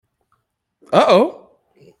Uh-oh.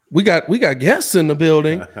 We got guests in the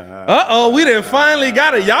building. Uh-oh, we didn't finally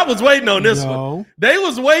got it. Y'all was waiting on this one. They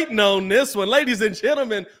was waiting on this one. Ladies and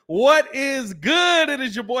gentlemen, what is good? It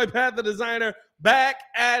is your boy, Pat the Designer, back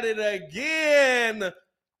at it again.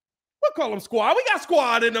 We'll call them squad. We got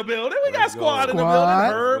squad in the building. We got squad in the building.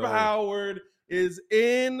 Herb Howard is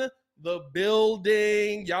in the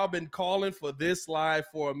building. Y'all been calling for this live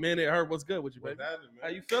for a minute. Herb, what's good with you, baby? How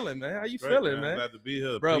you feeling, man? How you feeling, man? Glad to be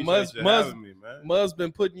here. Bro, Muzz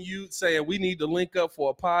been putting you saying we need to link up for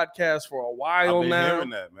a podcast for a while now. I've been hearing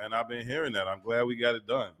that, man. I've been hearing that. I'm glad we got it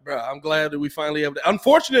done. Bro, I'm glad that we finally have it.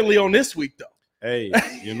 Unfortunately, on this week, though. Hey,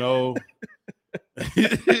 you know,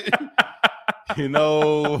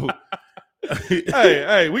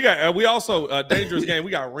 hey, we also dangerous game. We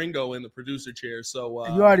got Ringo in the producer chair, so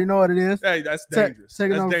you already know what it is. Hey, that's dangerous.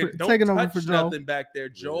 Taking over for Joe. Nothing back there.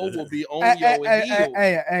 Joe will be on your heel.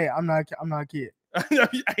 Hey, I'm not a kid.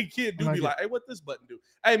 Hey, kid, do be like, hey, what this button do?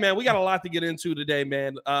 Hey, man, we got a lot to get into today,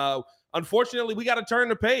 man. Unfortunately, we got to turn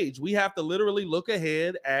the page. We have to literally look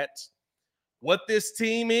ahead at what this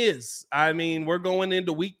team is. I mean, we're going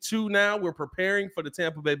into week 2 now. We're preparing for the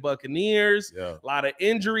Tampa Bay Buccaneers. Yeah. A lot of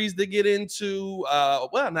injuries to get into.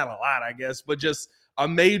 Well, not a lot, I guess, but just a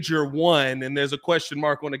major one. And there's a question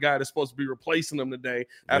mark on the guy that's supposed to be replacing them today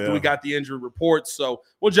after we got the injury report. So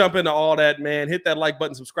we'll jump into all that, man. Hit that like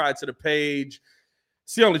button, subscribe to the page.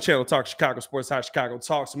 It's the only channel to talk Chicago sports, how Chicago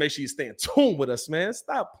talks. So make sure you stay in tune with us, man.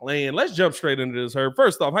 Stop playing. Let's jump straight into this, Herb.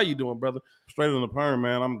 First off, how you doing, brother? Straight on the perm,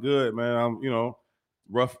 man. I'm good, man. I'm,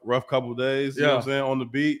 rough couple of days, you know what I'm saying, on the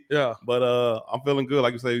beat. Yeah. But I'm feeling good.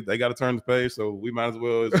 Like you say, they got to turn the page, so we might as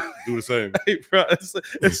well do the same. Hey, bro,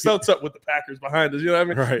 it's so tough with the Packers behind us, you know what I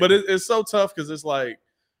mean? Right. But it's so tough because it's like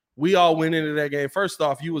we all went into that game. First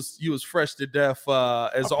off, you was fresh to death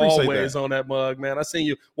as always on that mug, man. I seen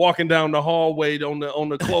you walking down the hallway on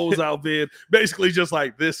the closeout vid, basically just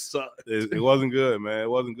like this sucked. It wasn't good, man. It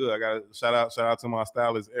wasn't good. I got to shout out to my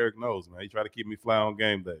stylist Eric Knows, man. He tried to keep me fly on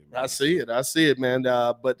game day, man. I see it, man.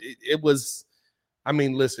 But it was. I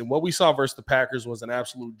mean, listen, what we saw versus the Packers was an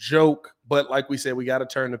absolute joke. But like we said, we got to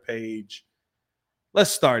turn the page.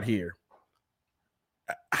 Let's start here.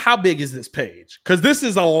 How big is this page? Because this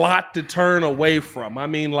is a lot to turn away from. I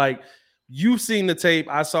mean, like, you've seen the tape.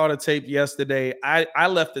 I saw the tape yesterday. I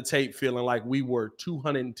left the tape feeling like we were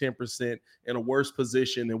 210% in a worse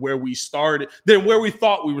position than where we started, than where we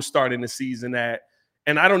thought we were starting the season at.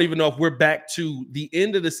 And I don't even know if we're back to the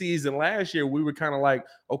end of the season last year. We were kind of like,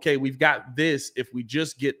 okay, we've got this. If we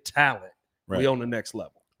just get talent, we on the next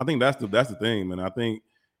level. I think that's the thing, man. I think,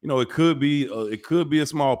 it could be a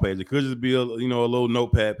small page. It could just be a little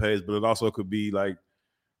notepad page, but it also could be like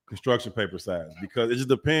construction paper size, because it just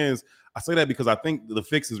depends. I say that because I think the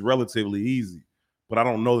fix is relatively easy, but I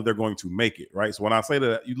don't know that they're going to make it, right? So when I say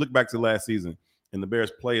that, you look back to last season and the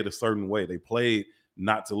Bears played a certain way. They played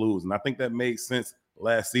not to lose. And I think that made sense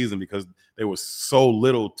last season because there was so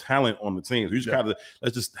little talent on the team. So you just kind of,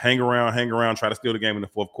 let's just hang around, try to steal the game in the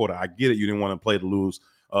fourth quarter. I get it. You didn't want to play to lose.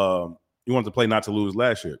 You wanted to play not to lose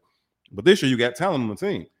last year. But this year you got talent on the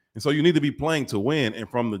team. And so you need to be playing to win. And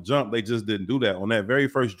from the jump, they just didn't do that. On that very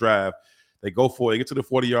first drive, they go for it. They get to the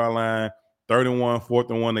 40-yard line, 3rd and 1,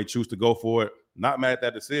 4th and 1. They choose to go for it. Not mad at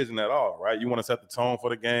that decision at all, right? You want to set the tone for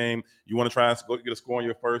the game. You want to try and go get a score on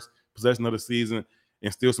your first possession of the season,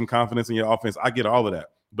 instill some confidence in your offense. I get all of that.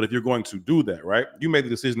 But if you're going to do that, right, you made the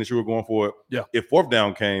decision that you were going for it. Yeah. If 4th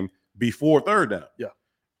down came before 3rd down. Yeah.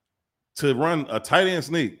 To run a tight end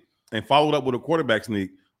sneak and follow it up with a quarterback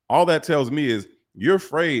sneak, all that tells me is you're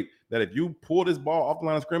afraid that if you pull this ball off the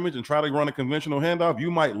line of scrimmage and try to run a conventional handoff, you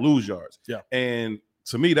might lose yards. Yeah. And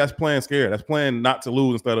to me, that's playing scared. That's playing not to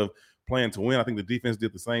lose instead of playing to win. I think the defense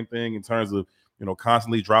did the same thing in terms of,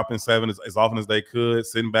 constantly dropping 7 as often as they could,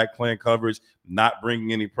 sitting back, playing coverage, not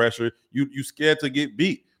bringing any pressure. You scared to get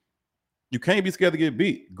beat. You can't be scared to get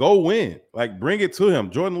beat. Go win. Like, bring it to him.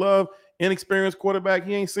 Jordan Love, inexperienced quarterback,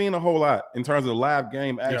 he ain't seen a whole lot in terms of live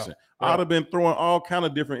game action. I'd have been throwing all kind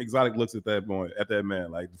of different exotic looks at that point, at that man,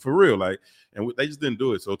 like, for real. Like, and they just didn't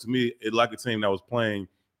do it. So to me, it like a team that was playing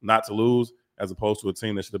not to lose as opposed to a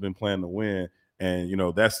team that should have been playing to win. And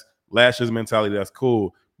that's last year's mentality. That's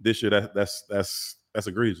cool. This year, that's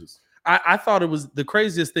egregious. I thought it was the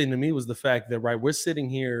craziest thing to me was the fact that, right, we're sitting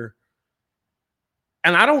here,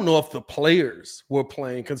 and I don't know if the players were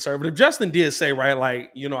playing conservative. Justin did say, right,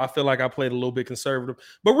 like, I feel like I played a little bit conservative.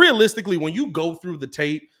 But realistically, when you go through the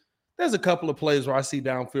tape, there's a couple of plays where I see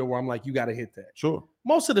downfield where I'm like, you got to hit that. Sure.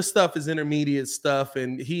 Most of the stuff is intermediate stuff,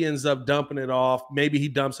 and he ends up dumping it off. Maybe he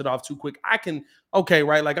dumps it off too quick.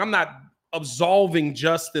 Right, like, I'm not absolving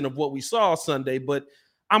Justin of what we saw Sunday, but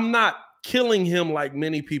I'm not killing him like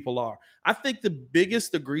many people are. I think the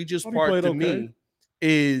biggest egregious part to me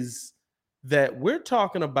is that we're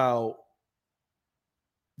talking about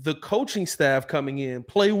the coaching staff coming in,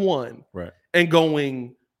 play one, right, and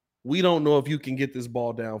going, we don't know if you can get this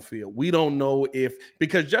ball downfield. We don't know if,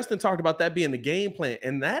 because Justin talked about that being the game plan.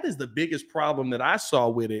 And that is the biggest problem that I saw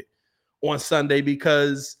with it on Sunday,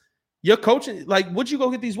 because you're coaching, like, what'd you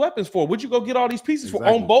go get these weapons for? What'd you go get all these pieces for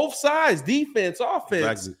on both sides, defense, offense?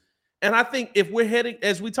 Exactly. And I think if we're heading,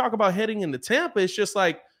 as we talk about heading into Tampa, it's just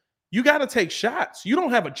like, you got to take shots. You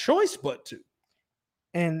don't have a choice but to.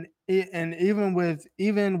 And even with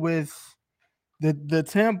the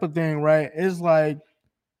Tampa thing, right? It's like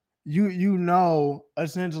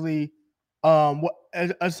essentially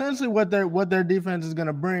what their defense is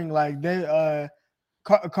gonna bring. Like they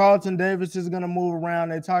Carlton Davis is gonna move around.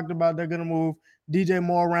 They talked about they're gonna move DJ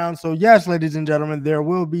Moore around. So yes, ladies and gentlemen, there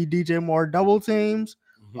will be DJ Moore double teams.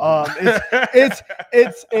 It's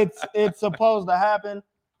supposed to happen.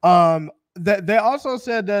 They also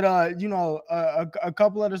said that a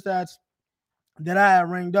couple of the stats that I had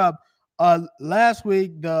ringed up last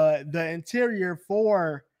week, the interior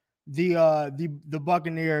for the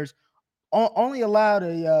Buccaneers only allowed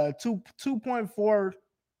a 2.4.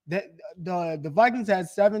 That the Vikings had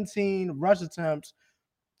 17 rush attempts,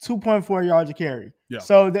 2.4 yards a carry. Yeah.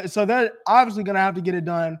 So they're obviously gonna have to get it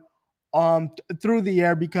done through the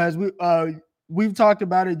air, because we've talked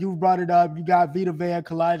about it. You've brought it up. You got Vita Vea,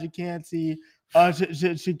 Kalijah Kancey,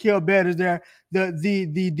 Shaquille Barrett is there.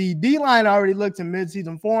 The D line already looks in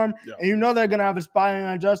midseason form, and they're gonna have a spy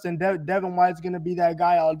on Justin. Devin White's gonna be that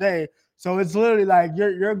guy all day. So it's literally like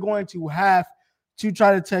you're going to have to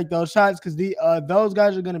try to take those shots, because those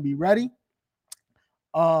guys are gonna be ready.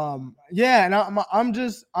 And I'm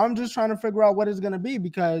just trying to figure out what it's gonna be,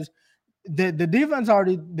 because the defense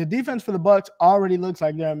for the Bucs already looks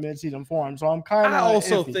like they're in midseason form. So I'm kind of I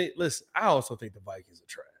also iffy. think the Vikings are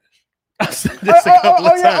trash. I said this a couple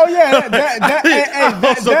of times.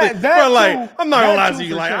 I'm not gonna lie to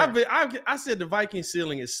you. Like sure. I said the Vikings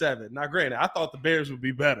ceiling is 7. Now, granted, I thought the Bears would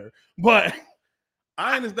be better, but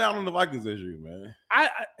I ain't as down on the Vikings as you, man.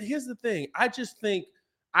 Here's the thing.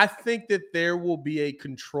 I think that there will be a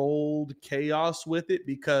controlled chaos with it,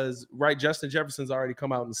 because Justin Jefferson's already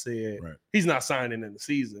come out and said he's not signing in the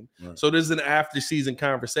season. Right. So there's an after season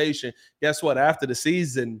conversation. Guess what? After the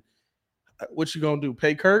season, what you gonna do?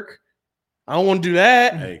 Pay Kirk? I don't want to do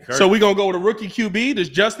that. Hey, Kirk, so we're going to go with a rookie QB. Does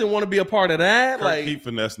Justin want to be a part of that? Kirk keep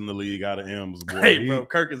finessing the league out of M's, boy. Hey, bro,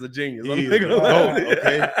 Kirk is a genius. He's the GOAT,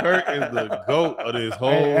 okay? Kirk is the GOAT of this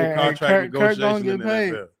whole contract negotiation in the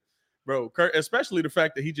NFL. Bro, Kirk, especially the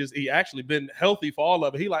fact that he actually been healthy for all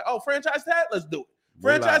of it. He like, franchise tag, let's do it.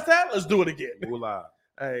 Franchise tag, let's do it again.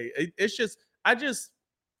 Hey,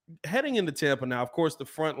 heading into Tampa now, of course, the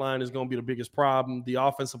front line is going to be the biggest problem. The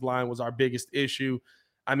offensive line was our biggest issue.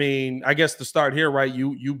 I mean, I guess to start here, right?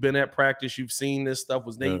 You've been at practice, you've seen this stuff.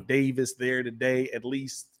 Was Nate Davis there today? At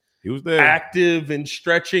least he was there, active and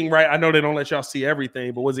stretching, right? I know they don't let y'all see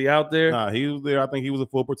everything, but was he out there? Nah, he was there. I think he was a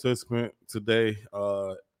full participant today.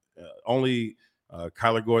 Only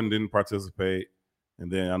Kyler Gordan didn't participate,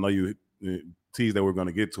 and then I know you teased that we're going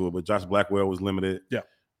to get to it, but Josh Blackwell was limited. Yeah,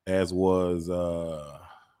 as was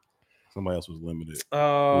somebody else was limited.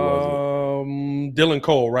 Dylan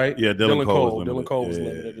Cole, right? Yeah, Dylan Cole. Dylan Cole was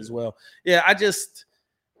limited as well. Yeah, I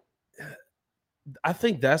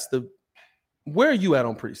think that's where are you at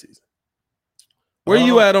on preseason? Where are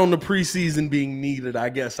you at on the preseason being needed, I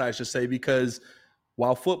guess I should say, because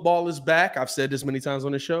while football is back, I've said this many times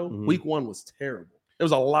on the show, week 1 was terrible. There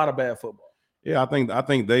was a lot of bad football. Yeah, I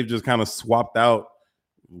think they've just kind of swapped out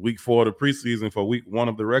week 4 of the preseason for week 1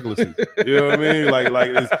 of the regular season. You know what I mean?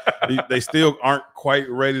 Like they still aren't quite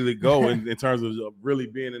ready to go in terms of really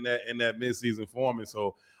being in that midseason form. And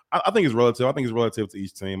so I think it's relative. I think it's relative to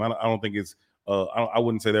each team. I don't think it's I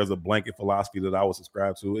wouldn't say there's a blanket philosophy that I would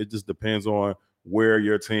subscribe to. It just depends on where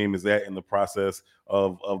your team is at in the process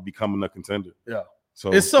of becoming a contender. Yeah.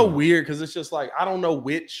 So it's so weird, because it's just like I don't know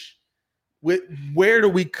where do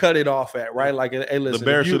we cut it off at, right? Like, hey, listen, the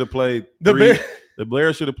Bears should have played the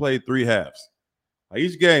Bears should have played 3 halves. Like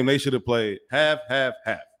each game, they should have played half.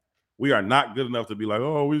 We are not good enough to be like, we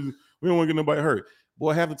don't want to get nobody hurt.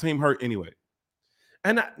 Boy, have the team hurt anyway.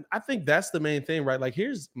 And I think that's the main thing, right? Like,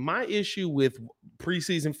 here's my issue with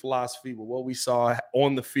preseason philosophy, with what we saw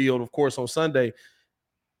on the field, of course, on Sunday.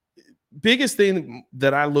 Biggest thing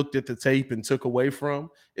that I looked at the tape and took away from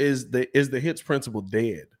is the hits principle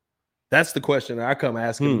dead? That's the question that I come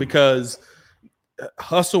asking, because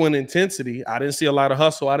hustle and intensity. I didn't see a lot of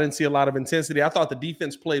hustle. I didn't see a lot of intensity. I thought the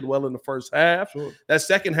defense played well in the first half. Sure. That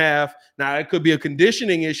second half, now it could be a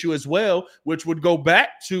conditioning issue as well, which would go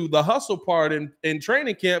back to the hustle part in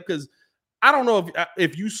training camp, because I don't know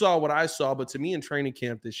if you saw what I saw, but to me in training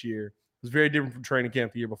camp this year, it was very different from training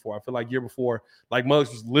camp the year before. I feel like year before, like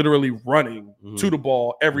Muggs was literally running to the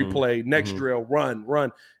ball every play, next drill,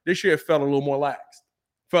 run. This year it felt a little more lax.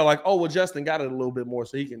 Felt like, oh, well, Justin got it a little bit more,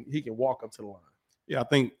 so he can walk up to the line. Yeah, I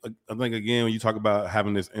think again, when you talk about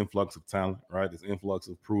having this influx of talent, right, this influx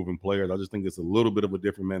of proven players, I just think it's a little bit of a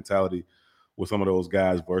different mentality with some of those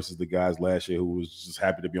guys versus the guys last year who was just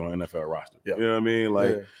happy to be on an NFL roster. Yeah. You know what I mean?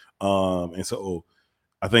 Like, and so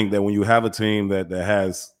I think that when you have a team that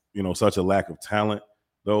has, you know, such a lack of talent,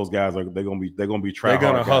 those guys they're gonna be try hard.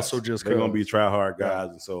 They're gonna hustle just. They're gonna be try hard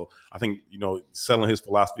guys, and so I think, you know, selling his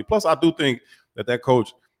philosophy. Plus, I do think that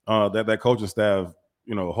coach, that coaching staff,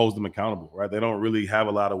 you know, holds them accountable, right? They don't really have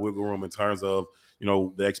a lot of wiggle room in terms of, you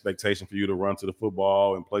know, the expectation for you to run to the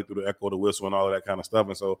football and play through the echo, the whistle, and all of that kind of stuff.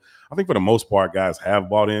 And so I think for the most part, guys have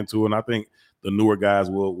bought into it, and I think the newer guys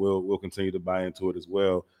will continue to buy into it as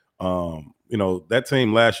well. You know, that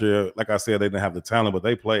team last year, like I said, they didn't have the talent, but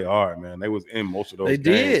they played hard, man. They was in most of those games.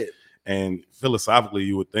 Did. And philosophically,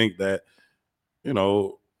 you would think that, you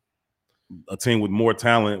know, a team with more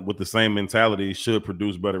talent with the same mentality should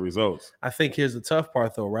produce better results. I think here's the tough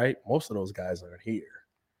part, though, right? Most of those guys aren't here.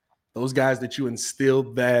 Those guys that you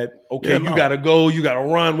instilled that, okay, you got to go, you got to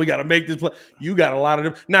run, we got to make this play. You got a lot of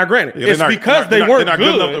them. Now, granted, it's because they weren't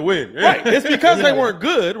good enough to win. Yeah. Right. It's because they weren't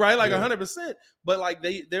good, right? Like 100%. But like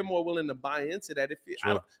they're more willing to buy into that.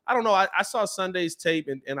 I don't know. I saw Sunday's tape,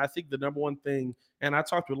 and I think the number one thing, and I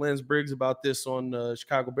talked with Lance Briggs about this on the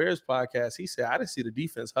Chicago Bears podcast. He said, I didn't see the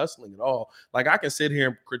defense hustling at all. Like, I can sit here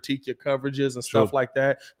and critique your coverages and stuff like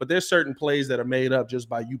that, but there's certain plays that are made up just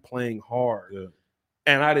by you playing hard. Yeah.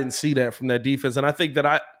 And I didn't see that from that defense. And I think that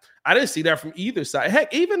I didn't see that from either side.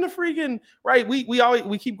 Heck, even the freaking, right,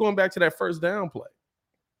 we keep going back to that first down play.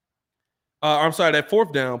 I'm sorry, that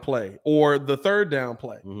fourth down play or the third down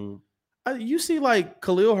play. You see like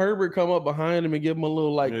Khalil Herbert come up behind him and give him a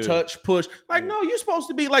little touch push. Like, no, you're supposed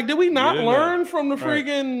to be like, did we not learn from the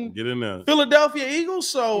freaking Get in there. Philadelphia Eagles?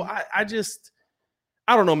 So I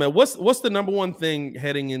don't know, man. What's the number one thing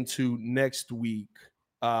heading into next week?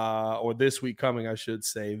 Or this week coming, I should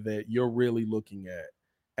say, that you're really looking at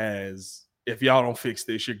as if y'all don't fix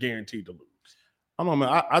this, you're guaranteed to lose? I don't know,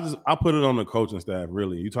 man. I put it on the coaching staff,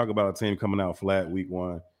 really. You talk about a team coming out flat week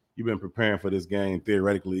one. You've been preparing for this game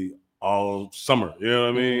theoretically all summer. You know what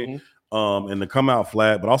I mean? And to come out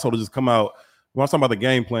flat, but also to just come out. When I was talking about the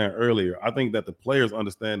game plan earlier, I think that the players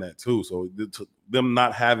understand that too. So them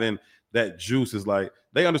not having that juice is like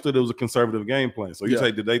they understood it was a conservative game plan. So you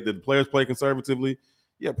say, did the players play conservatively?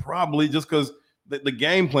 Yeah, probably, just because the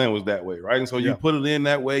game plan was that way, right? And so you put it in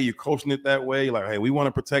that way, you're coaching it that way. You're like, hey, we want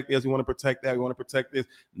to protect this, we want to protect that, we want to protect this.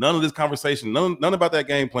 None of this conversation, none about that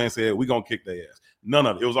game plan said we're gonna kick their ass. None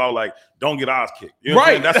of it. It was all like, don't get ours kicked. You know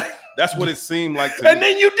right. That's what it seemed like to me. And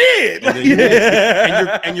then you did.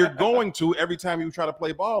 And you're going to every time you try to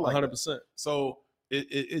play ball like 100%. That. So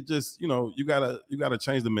it just, you know, you gotta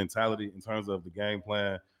change the mentality in terms of the game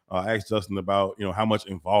plan. I asked Justin about, you know, how much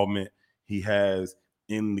involvement he has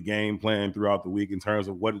in the game plan throughout the week in terms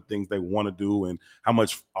of what things they want to do and how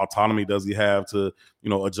much autonomy does he have to, you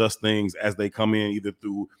know, adjust things as they come in, either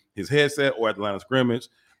through his headset or at the line of scrimmage.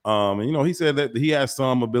 And, you know, he said that he has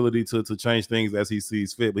some ability to change things as he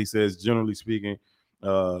sees fit, but he says, generally speaking,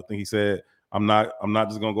 I think he said, I'm not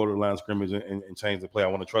just going to go to the line of scrimmage and change the play. I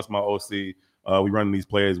want to trust my OC. We run these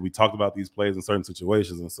plays. We talked about these plays in certain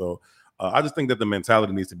situations. And so I just think that the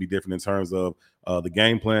mentality needs to be different in terms of the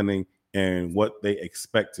game planning and what they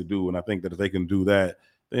expect to do. And I think that if they can do that,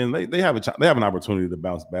 then they have an opportunity to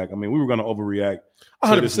bounce back. I mean, we were going to overreact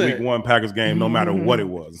to this week one Packers game no matter what it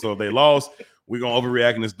was. So if they lost, we're going to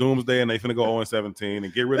overreact in this doomsday, and they finna go 0-17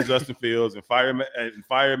 and get rid of Justin Fields and fire Matt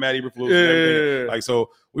Eberflus. And like, so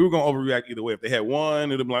we were going to overreact either way. If they had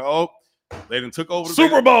won, it would be like, oh, they done took over the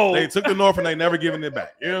Super Bowl. They took the North and they never given it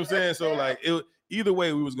back. You know what I'm saying? So like, either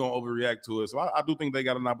way, we was going to overreact to it. So I do think they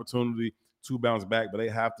got an opportunity to bounce back, but they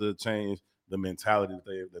have to change the mentality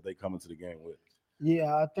that they come into the game with.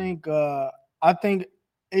 Yeah, I think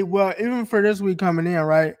it. Well, even for this week coming in,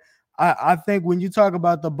 right? I think when you talk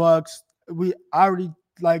about the Bucs, I already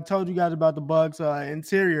told you guys about the Bucs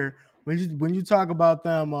interior. When you talk about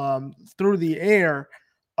them through the air,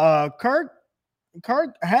 Kirk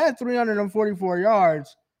had 344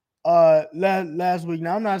 yards last week.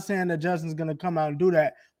 Now I'm not saying that Justin's going to come out and do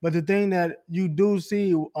that, but the thing that you do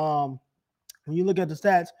see when you look at the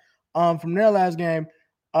stats from their last game,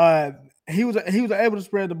 he was able to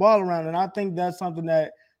spread the ball around, and I think that's something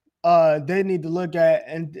that they need to look at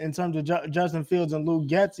in terms of Justin Fields and Luke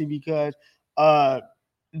Getsy, because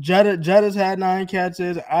Jettis had 9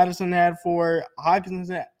 catches, Addison had 4,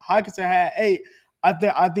 Hawkinson had 8.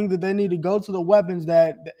 I think that they need to go to the weapons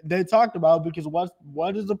that they talked about, because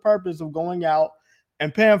what is the purpose of going out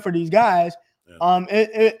and paying for these guys? Yeah.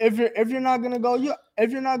 If you're not gonna go use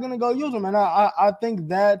them, and I think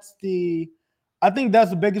that's the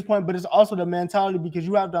biggest point, but it's also the mentality, because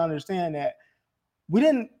you have to understand that we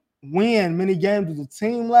didn't win many games as a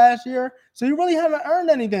team last year, so you really haven't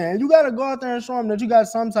earned anything, and you got to go out there and show them that you got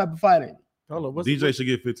some type of fighting. DJ should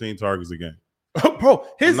get 15 targets a game. Bro,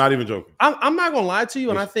 I'm not even joking. I'm not gonna lie to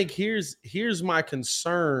you, and I think here's my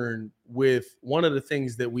concern with one of the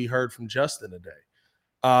things that we heard from Justin today,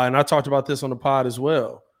 and I talked about this on the pod as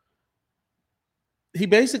well. He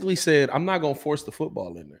basically said, "I'm not gonna force the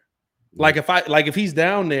football in there. Like if he's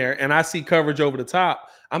down there and I see coverage over the top,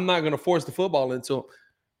 I'm not gonna force the football into him.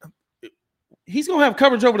 He's gonna have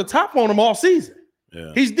coverage over the top on him all season.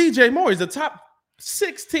 Yeah. He's DJ Moore. He's the top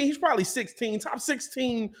 16. He's probably top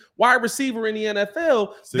 16 wide receiver in the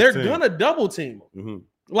NFL. 16. They're gonna double team him. Mm-hmm.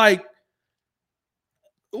 Like,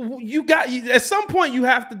 at some point you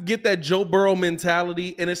have to get that Joe Burrow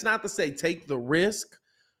mentality, and it's not to say take the risk,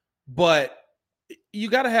 but you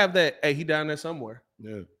got to have that. Hey, he down there somewhere.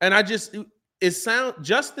 Yeah. And Justin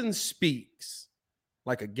speaks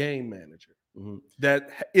like a game manager. Mm-hmm. That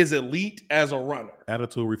is elite as a runner.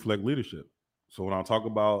 Attitude reflect leadership. So when I talk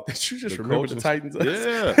about you just remember the Titans,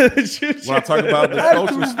 yeah. When I talk about the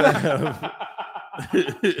coaching staff,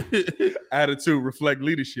 attitude reflect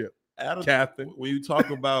leadership. Captain. When you talk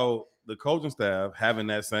about the coaching staff having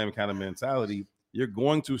that same kind of mentality, you're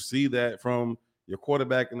going to see that from your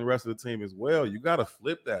quarterback and the rest of the team as well. You got to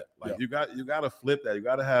flip that. Like you got to flip that. You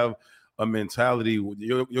got to have a mentality.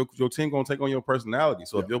 Your team gonna take on your personality.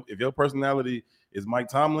 So if your personality is Mike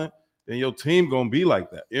Tomlin, then your team gonna be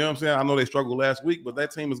like that. You know what I'm saying? I know they struggled last week, but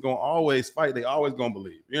that team is gonna always fight. They always gonna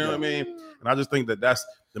believe. You know what I mean? And I just think that that's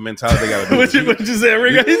the mentality they got to do. what you said,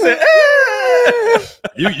 Rick? He said,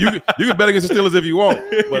 you can bet against the Steelers if you want,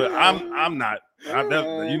 but I'm not. You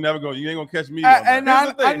ain't gonna catch me. And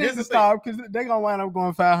I need to stop, because they're gonna wind up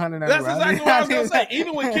going 500. That's exactly what I was gonna say.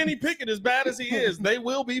 Even with Kenny Pickett, as bad as he is, they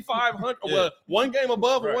will be 500. Yeah. Well, one game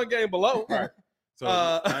above or one game below. Right. So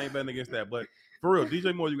I ain't betting against that. But for real,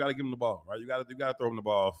 DJ Moore, you got to give him the ball, right? You got to throw him the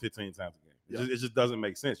ball 15 times a game. It just doesn't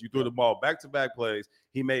make sense. You threw the ball back-to-back plays.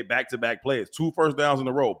 He made back-to-back plays, 2 first downs in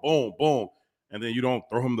a row. Boom, boom, and then you don't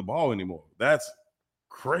throw him the ball anymore. That's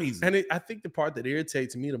crazy. And I think the part that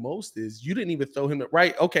irritates me the most is you didn't even throw him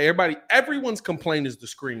right. Okay, everyone's complaint is the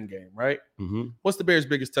screen game, right? Mm-hmm. What's the Bears'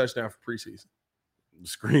 biggest touchdown for preseason? The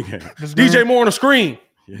screen game. DJ Moore on the screen.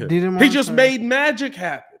 Yeah. He just made magic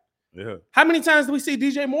happen. Yeah. How many times do we see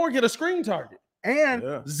DJ Moore get a screen target?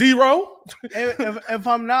 And 0. if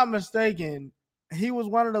I'm not mistaken, he was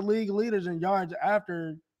one of the league leaders in yards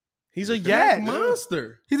after. He's a yak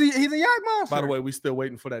monster. He's a yak monster. By the way, we still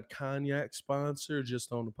waiting for that cognac sponsor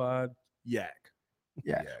just on the pod. Yak.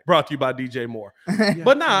 Yeah. Brought to you by DJ Moore.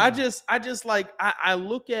 But no, I just like I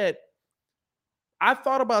look at. I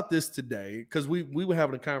thought about this today because we were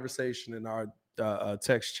having a conversation in our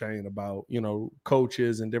text chain about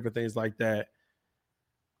coaches and different things like that.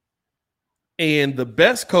 And the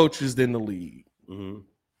best coaches in the league,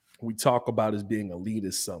 we talk about as being elite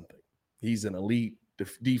as something. He's an elite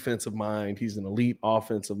defensive mind. He's an elite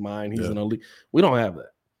offensive mind. He's an elite. We don't have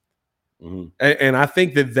that. Mm-hmm. And I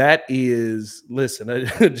think that is, listen,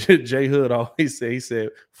 Jay Hood always say, he said,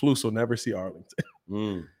 Flus will never see Arlington.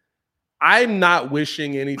 Mm. I'm not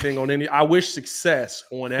wishing anything on any. I wish success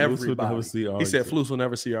on everybody. He said, Flus will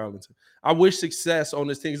never see Arlington. I wish success on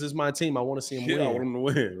this team. This is my team. I want to see him win. I want him to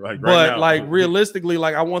win. But realistically,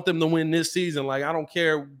 I want them to win this season. I don't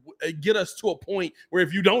care. Get us to a point where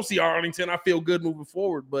if you don't see Arlington, I feel good moving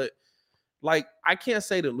forward. But I can't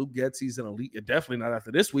say that Luke Getsy's an elite. Definitely not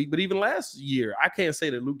after this week. But even last year, I can't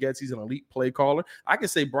say that Luke Getsy's an elite play caller. I can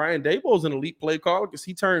say Brian Daboll's an elite play caller because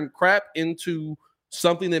he turned crap into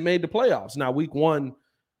something that made the playoffs. Now, week 1,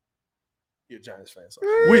 you're a Giants fan. So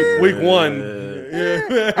week 1. Week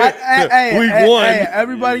 1.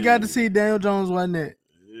 Everybody got to see Daniel Jones, wasn't it?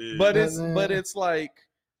 But it's like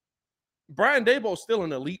Brian Daboll's still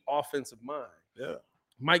an elite offensive mind. Yeah.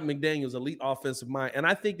 Mike McDaniel's elite offensive mind. And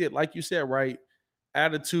I think that, like you said, right,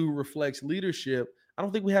 attitude reflects leadership. I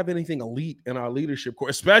don't think we have anything elite in our leadership core,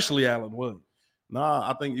 especially Allen Williams. Nah,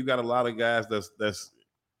 I think you got a lot of guys that's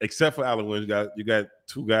except for Allen Williams, you got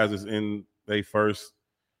 2 guys that's in their first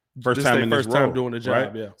time in this role, doing the job,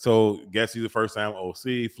 right? Yeah. So Getsy's the first time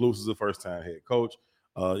OC, Flus is the first time head coach.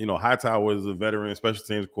 Hightower is a veteran special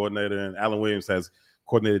teams coordinator, and Alan Williams has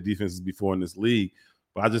coordinated defenses before in this league.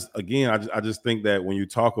 But I just think that when you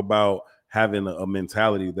talk about having a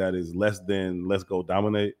mentality that is less than let's go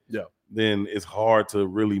dominate, then it's hard to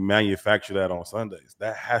really manufacture that on Sundays.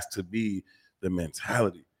 That has to be the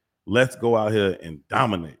mentality. Let's go out here and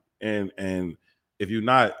dominate. And if you're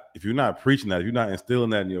not preaching that, if you're not instilling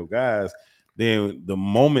that in your guys, then the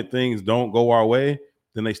moment things don't go our way,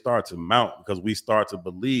 then they start to mount because we start to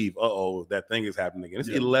believe, that thing is happening again. It's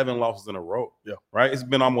 11 losses in a row. Yeah. Right. It's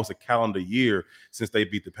been almost a calendar year since they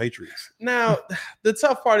beat the Patriots. Now, the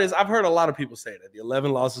tough part is I've heard a lot of people say that the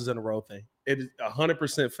 11 losses in a row thing. It is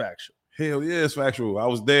 100% factual. Hell yeah, it's factual. I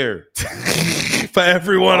was there. For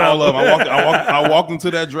everyone. All of them. I walked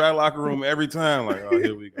into that dry locker room every time. Like, oh,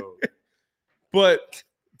 here we go. But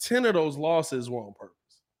 10 of those losses were on purpose.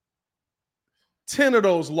 10 of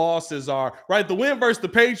those losses are, right, the win versus the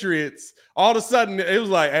Patriots, all of a sudden it was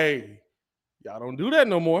like, hey, y'all don't do that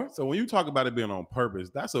no more. So when you talk about it being on purpose,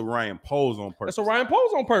 that's a Ryan Poles on purpose. That's a Ryan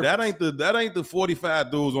Poles on purpose. That ain't the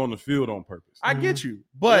 45 dudes on the field on purpose. I get you. You know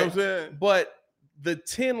But, what I'm saying? but the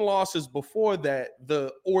 10 losses before that,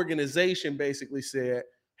 the organization basically said,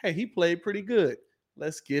 hey, he played pretty good.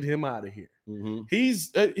 Let's get him out of here. Mm-hmm.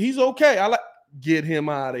 He's okay. Get him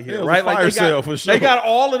out of here. Yeah, right? Like they got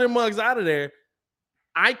all of them mugs out of there.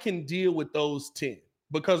 I can deal with those 10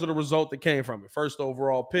 because of the result that came from it. First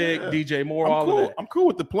overall pick, DJ Moore, of that. I'm cool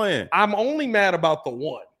with the plan. I'm only mad about the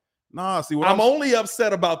one. Nah, see, I'm only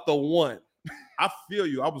upset about the one. I feel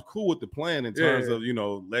you. I was cool with the plan in terms of,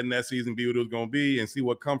 letting that season be what it was going to be and see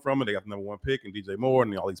what come from it. They got the number one pick and DJ Moore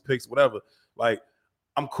and all these picks, whatever. Like,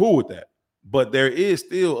 I'm cool with that. But there is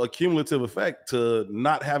still a cumulative effect to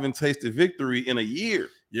not having tasted victory in a year.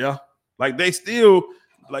 Yeah. They still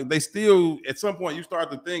at some point you start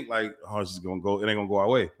to think like, oh, it's just gonna go, it ain't gonna go our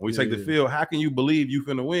way. When we take the field, how can you believe you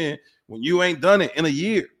finna win when you ain't done it in a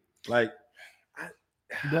year? Like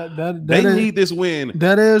they need this win.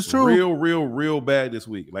 That is true. Real bad this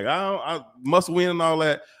week. Like I must win and all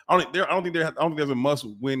that. I don't think there's a must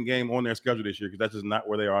win game on their schedule this year because that's just not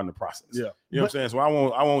where they are in the process. Yeah, you know what I'm saying. So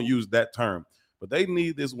I won't use that term, but they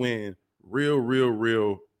need this win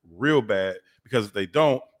real bad because if they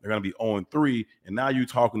don't, they're gonna be 0-3, and now you're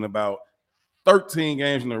talking about 13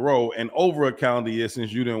 games in a row and over a calendar year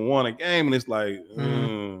since you didn't win a game, and it's like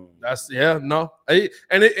a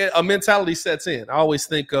mentality sets in. I always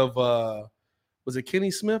think of was it Kenny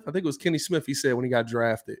Smith? I think it was Kenny Smith. He said when he got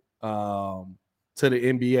drafted to the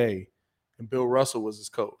NBA, and Bill Russell was his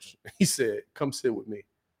coach. He said, "Come sit with me."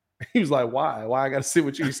 He was like, "Why? Why I got to sit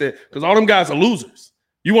with you?" He said, "Because all them guys are losers.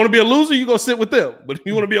 You want to be a loser, you go sit with them. But if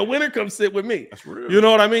you want to be a winner, come sit with me." That's real. You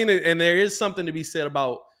know what I mean? And there is something to be said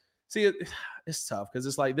about. See, it's tough because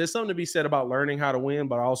it's like there's something to be said about learning how to win,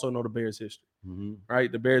 but I also know the Bears' history,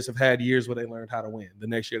 right? The Bears have had years where they learned how to win. The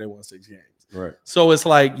next year they won 6 games. Right. So it's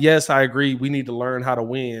like, yes, I agree. We need to learn how to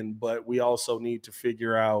win, but we also need to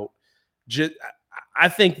figure out. I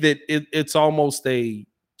think that it's almost a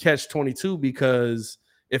catch-22 because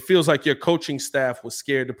it feels like your coaching staff was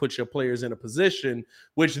scared to put your players in a position,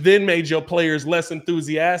 which then made your players less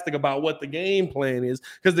enthusiastic about what the game plan is.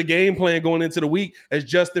 Because the game plan going into the week, as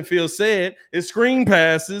Justin Fields said, is screen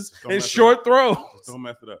passes and short throws. Don't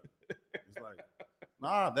mess it up. It's like,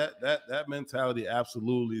 that mentality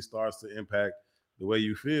absolutely starts to impact the way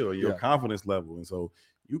you feel, your confidence level. And so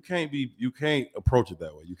you can't approach it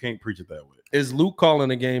that way. You can't preach it that way. Is Luke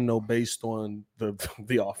calling a game based on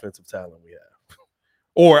the offensive talent we have?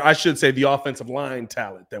 Or I should say the offensive line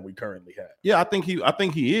talent that we currently have. Yeah, I think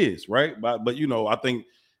he is, right? But I think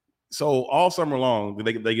so all summer long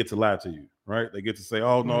they get to lie to you, right? They get to say,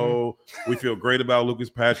 "Oh no, we feel great about Lucas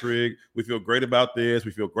Patrick. We feel great about this.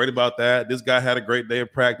 We feel great about that. This guy had a great day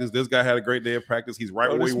of practice. This guy had a great day of practice. He's right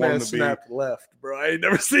where we want him to be." Snapped left, bro. I ain't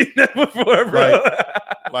never seen that before, bro.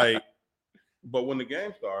 But when the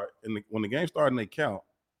game starts and they count,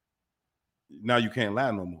 now you can't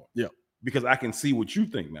lie no more. Yeah. Because I can see what you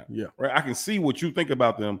think now. Yeah. Right. I can see what you think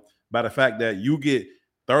about them by the fact that you get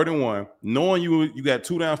 3rd and 1, knowing you got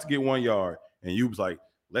 2 downs to get 1 yard, and you was like,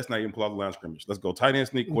 let's not even pull out the line of scrimmage. Let's go tight end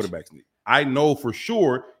sneak, quarterback sneak. I know for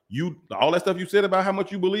sure all that stuff you said about how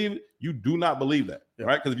much you believe it, you do not believe that. Yeah.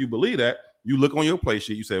 Right. Because if you believe that, you look on your play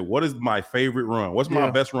sheet, you say, what is my favorite run? What's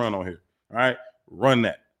my best run on here? All right. Run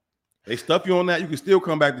that. They stuff you on that. You can still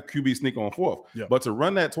come back to QB sneak on 4th. Yeah. But to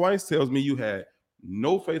run that twice tells me you had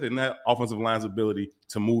no faith in that offensive line's ability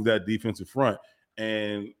to move that defensive front.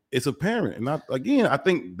 And it's apparent. And I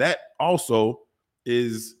think that also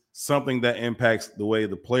is something that impacts the way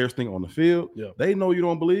the players think on the field. Yeah. They know you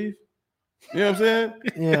don't believe. You know what I'm saying?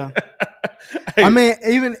 Yeah. I mean,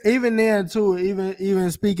 even then too.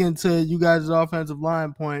 Even speaking to you guys' offensive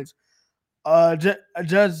line points.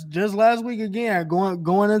 Just last week again,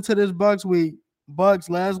 going into this Bucks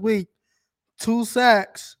last week, 2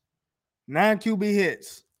 sacks, 9 QB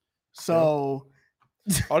hits. So,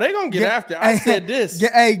 they gonna get after. I said this,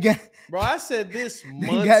 bro. I said this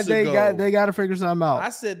months ago. They got to figure something out. I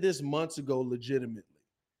said this months ago, legitimately.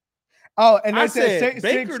 Oh, and I said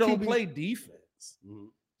Baker don't play defense. Mm-hmm.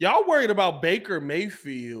 Y'all worried about Baker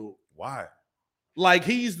Mayfield? Why? Like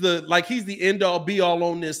he's the end all be all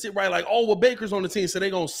on this. Right? Like, oh, well, Baker's on the team, so they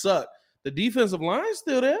gonna suck. The defensive line's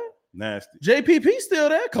still there. Nasty. JPP still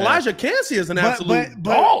there. Kalijah Kancey is an absolute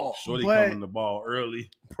dog. Shorty coming the ball early,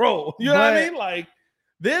 bro. You know what I mean? Like,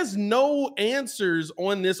 there's no answers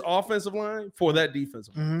on this offensive line for that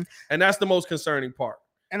defensive line, and that's the most concerning part.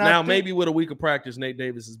 And now, maybe with a week of practice, Nate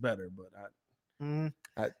Davis is better, but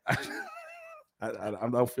I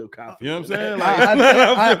don't feel confident. You know what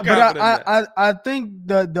I'm saying? I think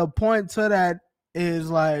the point to that is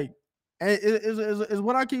like is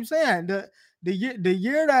what I keep saying. The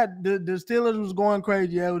year that the Steelers was going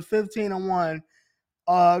crazy, it was 15-1.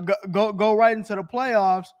 Go right into the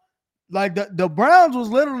playoffs. Like the Browns was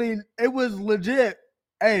literally, it was legit.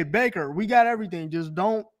 Hey, Baker, we got everything. Just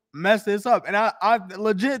don't mess this up. And I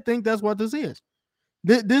legit think that's what this is.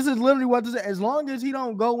 This is literally what this is. As long as he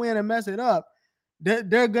don't go in and mess it up,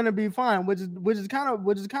 they're gonna be fine. Which is kind of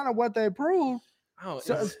what they proved. Oh,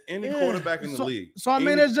 so, any quarterback in the league. So I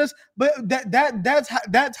mean, it's just, but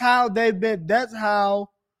that's how they've been. That's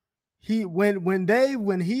how he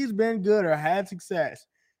when he's been good or had success,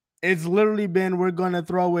 it's literally been, we're gonna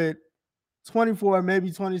throw it 24,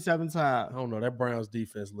 maybe 27 times. I don't know. That Browns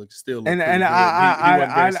defense looks still. I just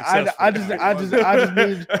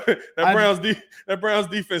need that Browns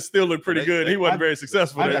defense still looked pretty good. He wasn't very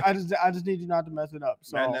successful. I just need you not to mess it up.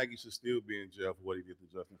 So Matt Nagy should still be in jail for what he did to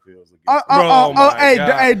Justin Fields.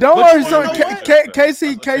 Hey, don't worry. So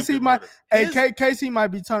Casey might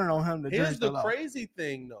be turning on him. Here's the crazy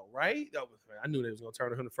thing, though, right? I knew they was gonna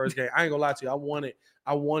turn on him the first game. I ain't gonna lie to you.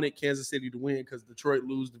 I wanted Kansas City to win because Detroit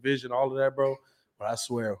lose division, all of that, bro. But I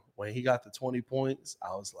swear, when he got the 20 points, I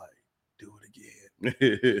was like, do it again.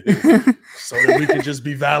 So that we can just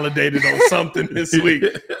be validated on something this week.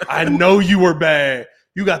 I know you were bad.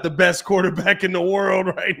 You got the best quarterback in the world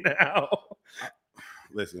right now.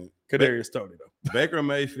 Listen, Kadarius Toney, though. Baker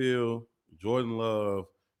Mayfield, Jordan Love,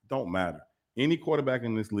 don't matter. Any quarterback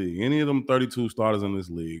in this league, any of them 32 starters in this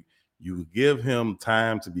league, you give him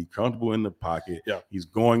time to be comfortable in the pocket. Yeah. He's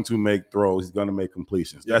going to make throws. He's going to make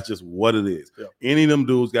completions. Yeah. That's just what it is. Yeah. Any of them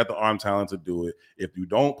dudes got the arm talent to do it. If you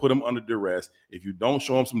don't put them under duress, if you don't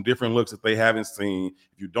show them some different looks that they haven't seen,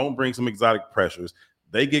 if you don't bring some exotic pressures,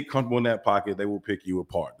 they get comfortable in that pocket. They will pick you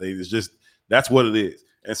apart. That's what it is.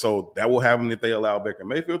 And so that will happen if they allow Baker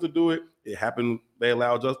Mayfield to do it. It happened. They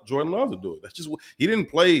allowed Jordan Love to do it. That's just what he didn't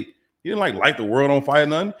play. He didn't light the world on fire,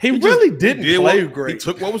 none. He really didn't play great. He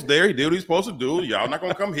took what was there. He did what he's supposed to do. Y'all not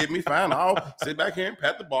gonna come hit me. Fine, I'll sit back here and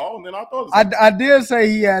pat the ball, and then I'll throw it. I did say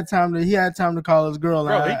he had time to call his girl.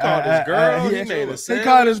 Bro, he called his girl. He made a He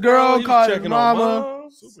called his girl. Called his mama.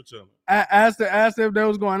 Super chilling. Asked her if they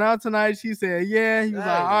was going out tonight. She said, "Yeah." He was like,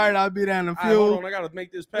 "All right, I'll be down in the field." Hold on, I gotta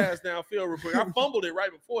make this pass downfield real quick. I fumbled it right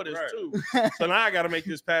before this too, so now I gotta make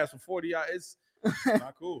this pass for 40 yards. It's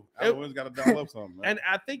not cool. Everyone's got to dial up something, man. And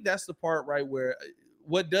I think that's the part, right, where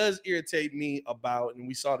what does irritate me about, and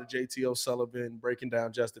we saw the JT O'Sullivan breaking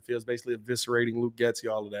down Justin Fields, basically eviscerating Luke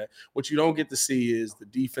Getsy, all of that. What you don't get to see is the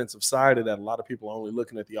defensive side of that. A lot of people are only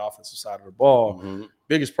looking at the offensive side of the ball. Mm-hmm.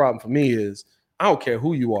 Biggest problem for me is I don't care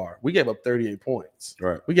who you are. We gave up 38 points.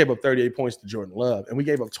 Right. We gave up 38 points to Jordan Love, and we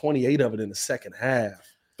gave up 28 of it in the second half.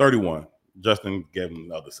 31. Justin gave him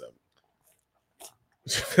the other 7.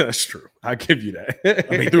 That's true. I give you that.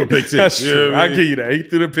 He threw a pick 6. That's true. I give you that. He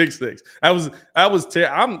threw the pick 6.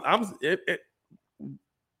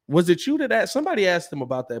 Was it you that somebody asked him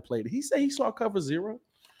about that play? Did he say he saw cover 0?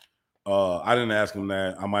 I didn't ask him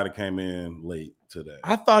that. I might have came in late today.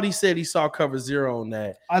 I thought he said he saw cover 0 on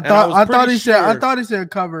that. I thought he said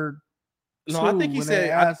covered. No, I think he said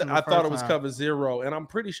I thought it was cover 0, and I'm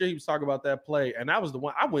pretty sure he was talking about that play. And that was the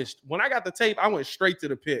one when I got the tape, I went straight to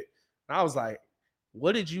the pick. And I was like,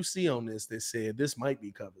 what did you see on this that said this might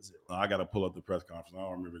be cover 0? I got to pull up the press conference. I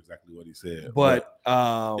don't remember exactly what he said. But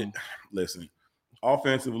listen,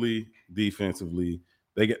 offensively, defensively,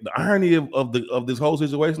 they get the irony of this whole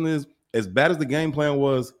situation is as bad as the game plan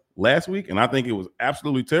was last week, and I think it was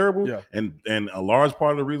absolutely terrible. Yeah. And a large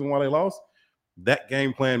part of the reason why they lost, that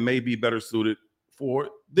game plan may be better suited for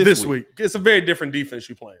this week. It's a very different defense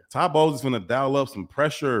you're playing. Ty Bowles is going to dial up some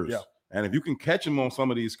pressures. Yeah. And if you can catch him on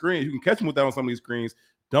some of these screens, you can catch him with that on some of these screens,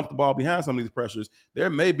 dump the ball behind some of these pressures, there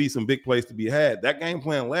may be some big plays to be had. That game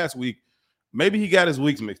plan last week, maybe he got his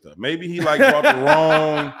weeks mixed up. Maybe he brought the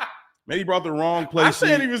wrong. Maybe he brought the wrong play. I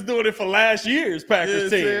said he was doing it for last year's Packers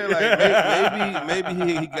team.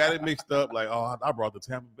 Maybe he got it mixed up. Like, oh, I brought the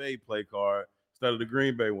Tampa Bay play card instead of the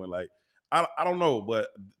Green Bay one. Like, I don't know, but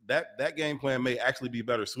that game plan may actually be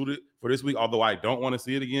better suited for this week. Although I don't want to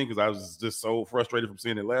see it again because I was just so frustrated from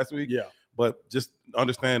seeing it last week. Yeah, but just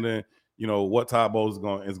understanding, what Todd Bowles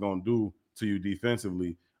is going to do to you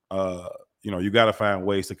defensively. You got to find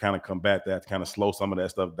ways to kind of combat that, to kind of slow some of that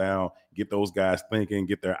stuff down, get those guys thinking,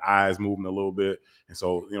 get their eyes moving a little bit. And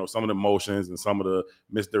so, some of the motions and some of the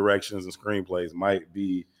misdirections and screenplays might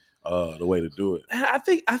be the way to do it. I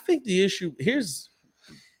think the issue here's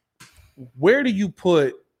where do you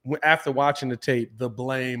put, after watching the tape, the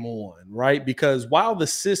blame on, right? Because while the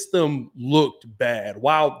system looked bad,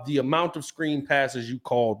 while the amount of screen passes you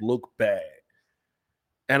called looked bad,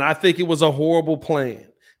 and I think it was a horrible plan,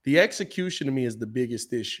 the execution to me is the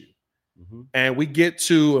biggest issue. Mm-hmm. And we get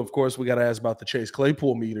to, of course, we got to ask about the Chase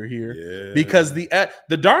Claypool meter here, because the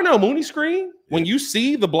Darnell Mooney screen, when you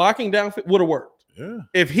see the blocking down, would have worked. Yeah.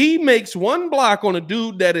 If he makes one block on a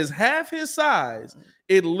dude that is half his size,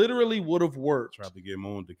 it literally would have worked. Tried to get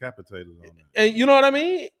Moon decapitated on that. And you know what I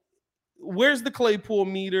mean? Where's the Claypool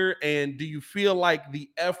meter? And do you feel like the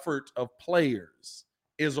effort of players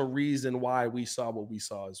is a reason why we saw what we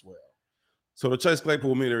saw as well? So the Chase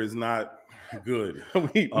Claypool meter is not good.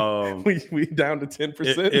 we down to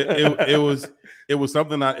 10%. It was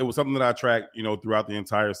something that I tracked, throughout the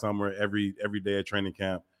entire summer, every day at training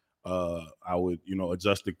camp. I would,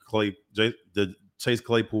 adjust the Chase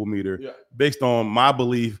Claypool meter based on my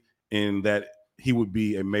belief in that he would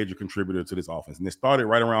be a major contributor to this offense. And it started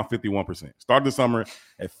right around 51%. Started the summer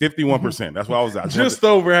at 51%. That's why I was at. Just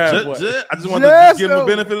over halfway. I just wanted to give him the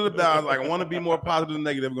benefit of the doubt. I was like, I want to be more positive than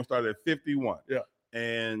negative. We're going to start at 51. Yeah.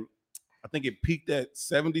 And I think it peaked at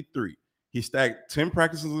 73. He stacked 10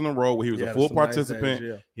 practices in a row where he was a full participant.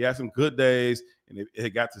 Nice days, He had some good days, and it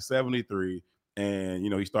got to 73. And,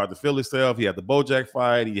 he started to feel himself. He had the Bojack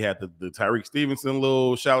fight. He had the Tyreek Stevenson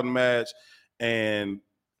little shouting match. And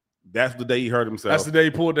that's the day he hurt himself. That's the day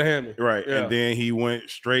he pulled the hammy. Right. Yeah. And then he went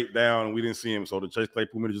straight down and we didn't see him. So the Chase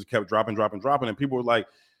Claypool meter just kept dropping. And people were like,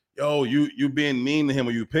 yo, you being mean to him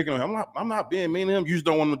or you picking on him. I'm not being mean to him. You just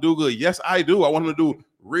don't want him to do good. Yes, I do. I want him to do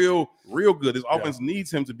real good. His offense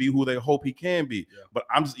needs him to be who they hope he can be. Yeah. But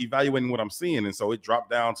I'm just evaluating what I'm seeing. And so it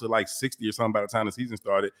dropped down to like 60 or something by the time the season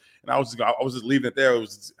started. And I was just leaving it there. It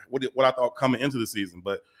was what I thought coming into the season.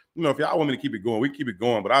 But, if y'all want me to keep it going, we keep it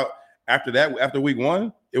going. But after week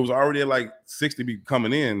one, it was already at like 60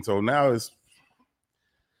 coming in. So now it's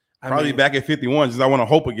probably back at 51. Just I want to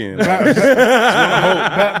hope again. Back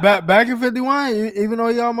at 51, even though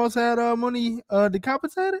he almost had money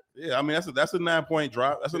decapitated. Yeah, I mean that's a 9-point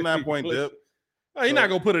drop. That's a 9-point dip. Oh, you're not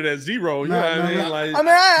gonna put it at 0. You know what I mean? Like,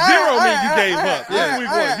 zero means you gave up. Yeah,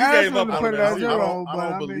 week one, you gave up. Put it at 0. I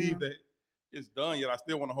don't believe that it's done yet. I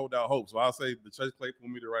still want to hold out hope. So I'll say the Chase Claypool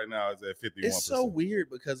meter right now is at 51%. It's so weird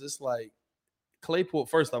because it's like Claypool.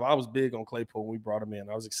 First off, I was big on Claypool when we brought him in.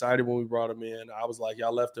 I was excited when we brought him in. I was like,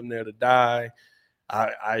 y'all left him there to die.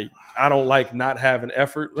 I don't like not having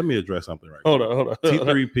effort. Let me address something right Hold on.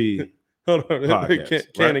 T3P. Hold on.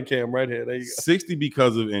 Podcast, Cannon Cam right here. There you go. 60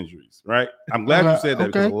 because of injuries, right? I'm glad you said that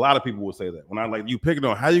because a lot of people will say that. When I like you pick it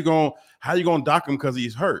on, how you gonna dock him because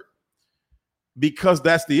he's hurt? Because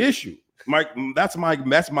that's the issue. That's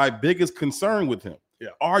my biggest concern with him. Yeah.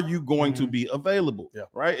 Are you going to be available? Yeah.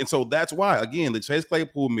 Right. And so that's why, again, the Chase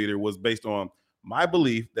Claypool meter was based on my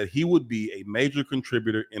belief that he would be a major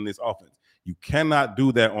contributor in this offense. You cannot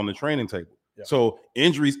do that on the training table. Yeah. So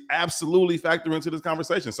injuries absolutely factor into this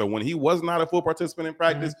conversation. So when he was not a full participant in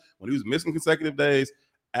practice, when he was missing consecutive days,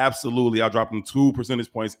 absolutely, I'll drop him 2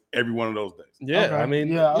 percentage points every one of those days. Yeah, okay. I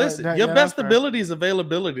mean, listen, your best ability is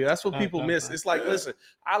availability. That's what people miss. It's like, listen,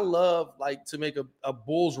 I love to make a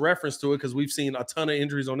Bulls reference to it because we've seen a ton of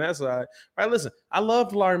injuries on that side. Right? Listen, I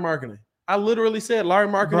loved Larry Markkinen. I literally said Larry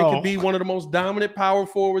Markkinen could be one of the most dominant power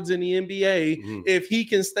forwards in the NBA if he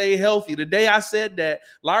can stay healthy. The day I said that,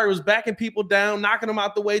 Larry was backing people down, knocking them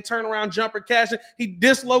out the way, turnaround jumper, cashing. He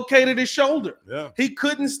dislocated his shoulder. Yeah. He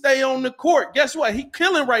couldn't stay on the court. Guess what? He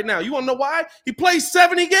killing right now. You want to know why? He played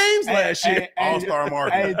 70 games last year. All-star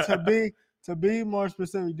Markkinen. Hey, to be more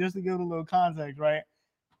specific, just to give a little context, right?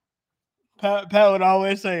 Pat would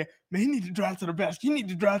always say, man, he need to drive to the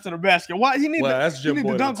basket. Why? He need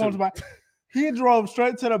to dunk on somebody. He drove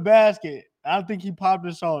straight to the basket I think he popped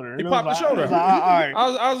his shoulder. He popped the shoulder. All right.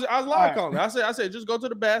 I was live right. calling. I said, just go to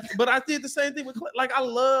the bathroom. But I did the same thing with like I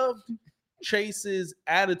loved Chase's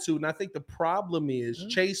attitude, and I think the problem is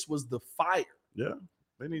Chase was the fire. Yeah,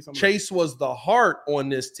 they need something. Chase was the heart on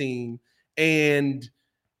this team, and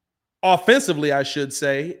offensively, I should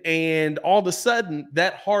say. And all of a sudden,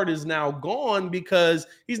 that heart is now gone because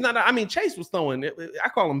he's not. I mean, Chase was throwing. I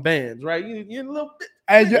call them bands, right? You a little bit.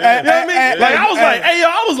 You know what I mean? Like I was like, hey, yo,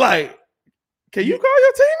 I was like, can you call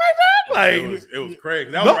your team like that? Like it was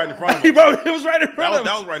crazy. That was right in front of us. Bro, it was right in front of us.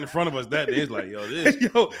 That was right in front of us. That day, it's like, yo, this is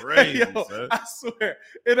crazy. yo, I swear,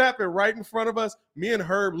 it happened right in front of us. Me and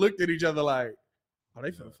Herb looked at each other like, "Oh,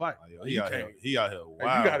 they finna fight." Yo, he out here.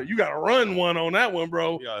 Wow. Hey, you gotta run one on that one,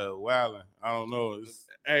 bro. He out here wilding. I don't know.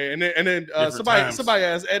 Hey, and then somebody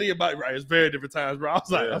asked Eddie about right. It's very different times, bro. I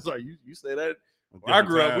was like, you say that? Well, I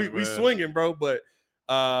grew up. We swinging, bro. But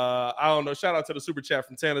I don't know. Shout out to the super chat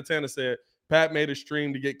from Tana. Tana said Pat made a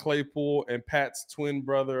stream to get Claypool, and Pat's twin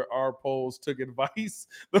brother R. Poles took advice.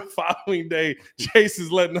 The following day, Chase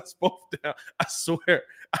is letting us both down. I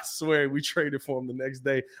swear, we traded for him the next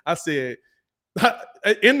day. I said.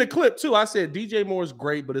 In the clip too, I said DJ Moore's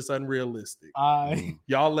great, but it's unrealistic.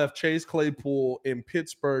 Y'all left Chase Claypool in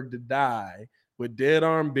Pittsburgh to die with dead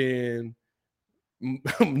arm Ben,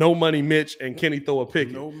 no money Mitch, and Kenny throw a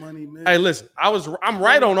Pickett. No money Mitch. Hey, listen, I'm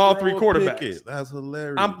right on all three quarterbacks. Pickett. That's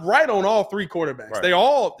hilarious. I'm right on all three quarterbacks. Right. They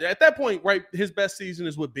all at that point, right? His best season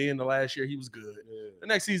is with Ben. The last year he was good. Yeah. The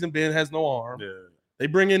next season Ben has no arm. Yeah. They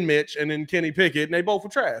bring in Mitch and then Kenny Pickett, and they both were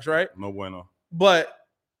trash, right? No bueno. But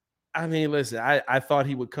I mean, listen, I thought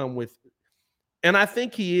he would come with, and I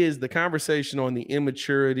think he is, the conversation on the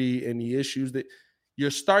immaturity and the issues that you're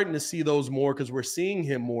starting to see those more because we're seeing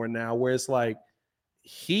him more now where it's like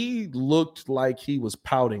he looked like he was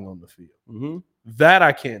pouting on the field. Mm-hmm. That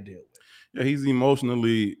I can't deal with. Yeah, he's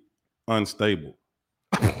emotionally unstable.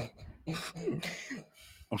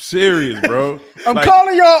 I'm serious, bro. I'm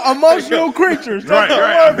calling y'all emotional creatures. Right.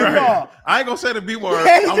 I ain't gonna say the B word.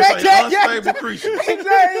 I'm gonna say unstable creatures.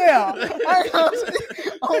 Exactly, yeah.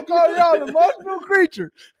 I'm calling y'all emotional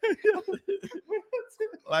creatures.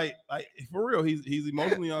 like for real, he's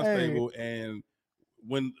emotionally unstable, and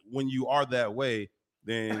when you are that way,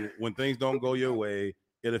 then when things don't go your way,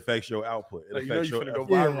 it affects your output. It affects your go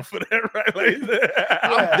viral for that, right?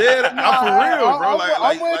 I'm dead. I'm for real, bro.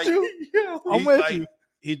 I'm with you. I'm with you.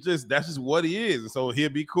 That's just what he is. And so he'll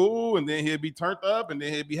be cool, and then he'll be turned up, and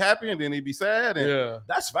then he'll be happy, and then he'll be sad. And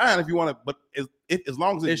that's fine if you want to, but as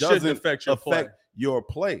long as it doesn't affect your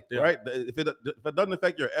play, right? If it doesn't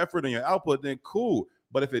affect your effort and your output, then cool.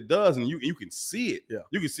 But if it does, and you can see it,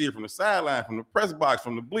 you can see it from the sideline, from the press box,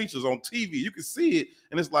 from the bleachers on TV, you can see it,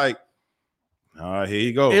 and it's like, all right, here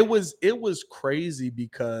you go. It was crazy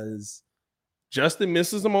because Justin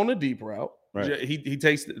misses him on the deep route. Right. He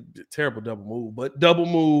takes the terrible double move, but double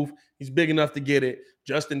move. He's big enough to get it.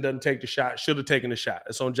 Justin doesn't take the shot. Should have taken the shot.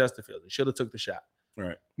 It's on Justin Fields. He should have took the shot.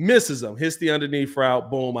 Right. Misses him. Hits the underneath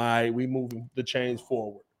route. Boom. All right. We move the chains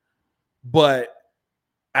forward. But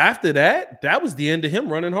after that was the end of him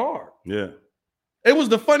running hard. Yeah. It was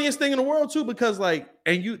the funniest thing in the world too, because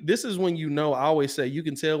this is when I always say you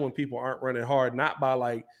can tell when people aren't running hard, not by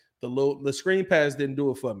like the screen pass didn't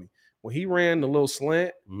do it for me. When he ran the little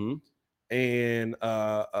slant. Mm-hmm. And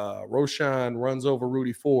Roshan runs over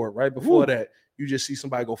Rudy Ford. Right before that, you just see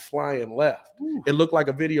somebody go flying left. Ooh. It looked like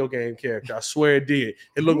a video game character. I swear it did.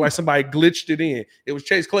 It looked like somebody glitched it in. It was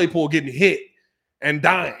Chase Claypool getting hit and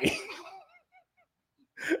dying.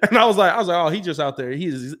 And I was like, oh, he's just out there.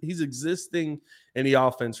 He's existing in the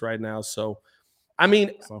offense right now. So, I mean,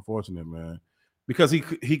 it's unfortunate, man. Because he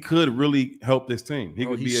could really help this team. He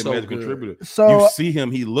could be a major contributor. So you see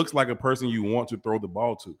him, he looks like a person you want to throw the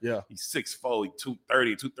ball to. Yeah. He's 6'4",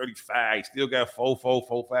 230, 235. He still got 4'4",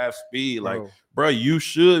 4'5" speed. Like, bro, you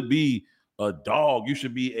should be a dog. You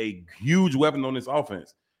should be a huge weapon on this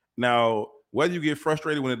offense. Now, whether you get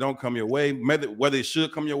frustrated when it don't come your way, whether it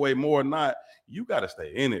should come your way more or not, you got to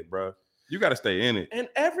stay in it, bro. You got to stay in it. And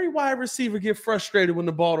every wide receiver get frustrated when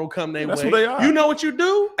the ball don't come their way. That's who they are. You know what you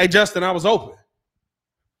do? Hey, Justin, I was open.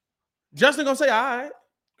 Justin gonna say, all right,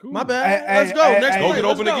 cool. My bad. Let's go. Next play. Go get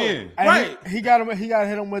open again. Right. He got him. He got to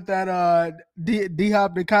hit him with that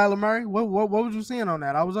D-Hop to Kyler Murray. What was you seeing on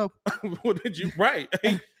that? I was up. What did you? Right.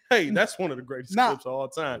 Hey, that's one of the greatest clips of all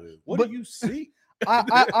time. What do you see?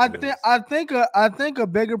 I think a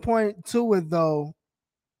bigger point to it though,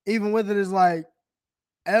 even with it, is like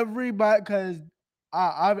everybody, because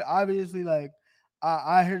I obviously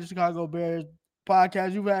I hear the Chicago Bears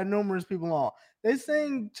podcast. You've had numerous people on. They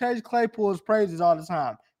sing Chase Claypool's praises all the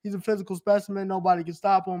time. He's a physical specimen. Nobody can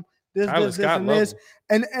stop him. This, and this.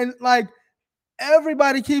 And like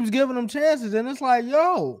everybody keeps giving him chances, and it's like,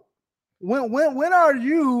 yo, when are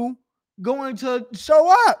you going to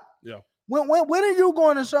show up? Yeah. When are you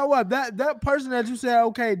going to show up? That person that you said,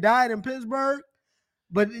 okay, died in Pittsburgh,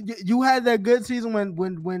 but you had that good season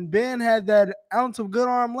when Ben had that ounce of good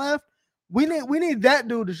arm left. We need that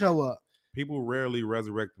dude to show up. People rarely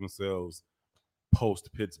resurrect themselves post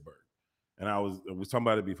Pittsburgh, and I was talking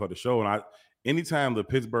about it before the show. And anytime the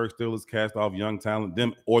Pittsburgh Steelers cast off young talent,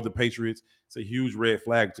 them or the Patriots, it's a huge red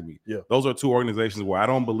flag to me. Yeah, those are two organizations where I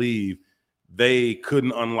don't believe they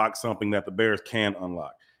couldn't unlock something that the Bears can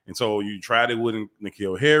unlock. And so you tried it with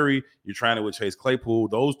N'Keal Harry, you're trying it with Chase Claypool.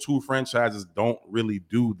 Those two franchises don't really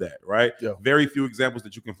do that, right? Yeah. Very few examples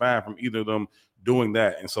that you can find from either of them doing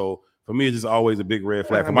that. And so for me, it's just always a big red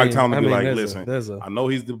flag for Mike Tomlin to be like, listen, I know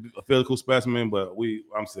he's the physical specimen, but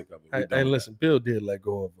I'm sick of it. Hey, listen, Bill did let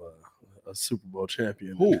go of a Super Bowl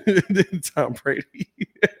champion. Who? Tom Brady.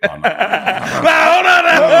 Hold on.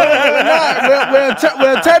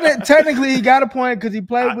 Well, technically, he got a point because he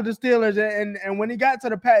played with the Steelers, and when he got to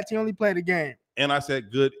the Pats, he only played a game. And I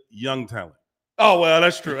said good young talent. Oh, well,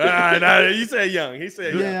 that's true. You said young. He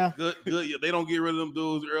said yeah. Good. They don't get rid of them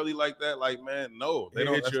dudes early like that. Like, man, no. They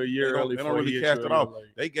don't hit you a year early. They don't really cast it off.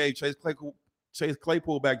 They gave Chase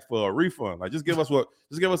Claypool back for a refund. Like, just give us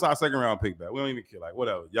our second round pick back. We don't even care. Like,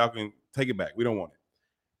 whatever. Y'all can take it back. We don't want it.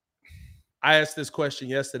 I asked this question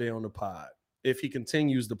yesterday on the pod. If he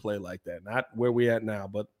continues to play like that, not where we at now,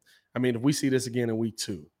 but I mean, if we see this again in week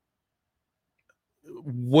 2,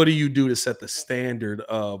 what do you do to set the standard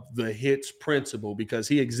of the hits principle? Because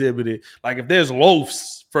he exhibited, like, if there's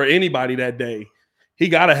loafs for anybody that day, he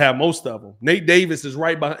got to have most of them. Nate Davis is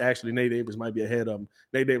right behind. Actually, Nate Davis might be ahead of him.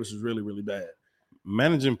 Nate Davis is really, really bad.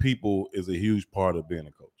 Managing people is a huge part of being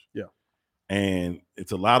a coach. Yeah. And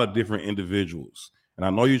it's a lot of different individuals. And I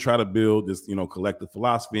know you try to build this, collective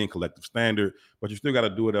philosophy and collective standard, but you still got to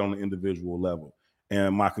do it on an individual level.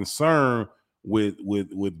 And my concern with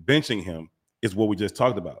benching him is what we just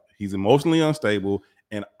talked about. He's emotionally unstable,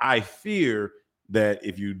 and I fear that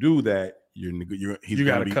if you do that,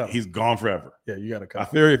 he's gone forever. Yeah, you got to cut. I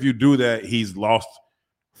fear if you do that, he's lost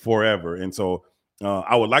forever. And so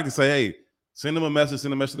I would like to say, hey, send a message to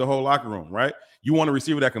the whole locker room, right? You want a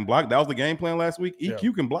receiver that can block. That was the game plan last week.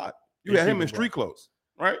 EQ can block. You had him in street clothes,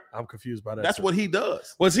 right? I'm confused by that. That's what he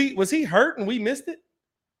does. Was he hurt and we missed it?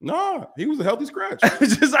 No, he was a healthy scratch.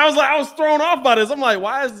 I was thrown off by this. I'm like,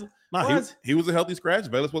 why is he was a healthy scratch.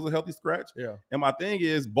 Bayless was a healthy scratch. Yeah. And my thing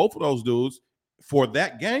is, both of those dudes for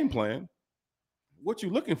that game plan, what you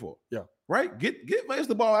looking for? Yeah. Right? Get Bayless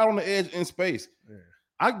the ball out on the edge in space. Yeah.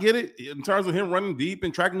 I get it in terms of him running deep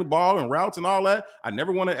and tracking the ball and routes and all that. I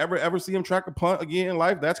never want to ever see him track a punt again in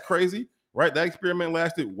life. That's crazy. Right, that experiment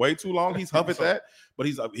lasted way too long. He's huff at that, but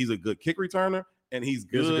he's a good kick returner, and he's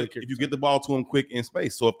good if you get the ball to him quick in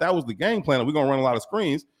space. So if that was the game plan, and we're gonna run a lot of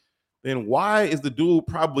screens, then why is the dude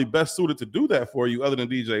probably best suited to do that for you, other than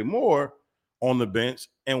DJ Moore on the bench?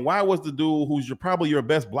 And why was the dude who's probably your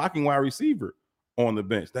best blocking wide receiver on the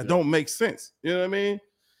bench? That don't make sense. You know what I mean?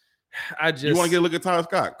 You want to get a look at Tyler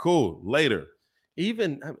Scott? Cool. Later.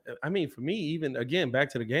 Even for me, even again back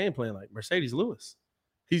to the game plan, like Mercedes Lewis.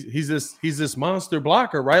 He's this monster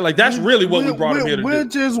blocker, right? Like that's really what we brought him here to do.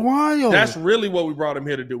 Which is wild. That's really what we brought him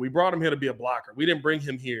here to do. We brought him here to be a blocker. We didn't bring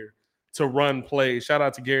him here to run plays. Shout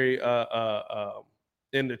out to Gary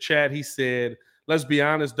in the chat. He said, let's be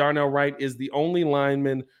honest, Darnell Wright is the only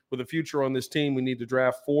lineman with a future on this team. We need to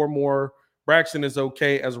draft 4 more. Braxton is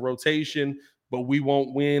okay as a rotation, but we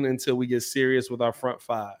won't win until we get serious with our front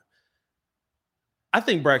 5. I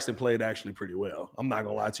think Braxton played actually pretty well. I'm not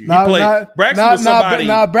gonna lie to you.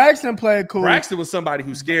 Braxton played cool. Braxton was somebody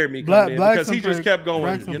who scared me because he just kept going.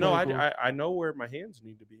 I know where my hands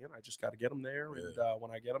need to be in. I just got to get them there, and when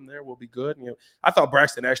I get them there, we'll be good. And, I thought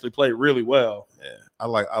Braxton actually played really well. Yeah, I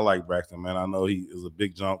like Braxton, man. I know he is a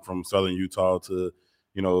big jump from Southern Utah to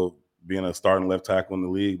being a starting left tackle in the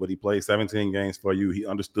league, but he played 17 games for you. He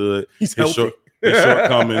understood his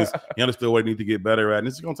shortcomings. He understood what he needed to get better at. And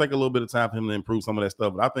it's going to take a little bit of time for him to improve some of that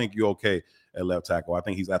stuff. But I think you're okay at left tackle. I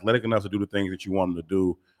think he's athletic enough to do the things that you want him to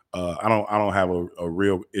do. I don't have a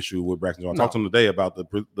real issue with Braxton. I talked to him today about the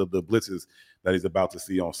blitzes that he's about to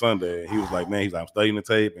see on Sunday. And he was like, man, I'm studying the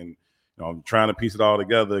tape and I'm trying to piece it all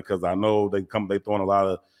together because I know they throwing a lot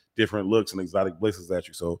of different looks and exotic blitzes at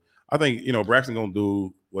you. So I think, Braxton going to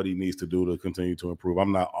do what he needs to do to continue to improve.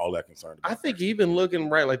 I'm not all that concerned about I think Braxton. Even looking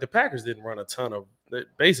right, like the Packers didn't run a ton of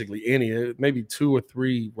basically any, maybe 2 or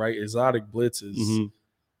 3, right, exotic blitzes. Mm-hmm.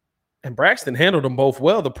 And Braxton handled them both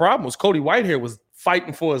well. The problem was Cody Whitehair was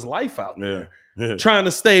fighting for his life out there. Yeah. Trying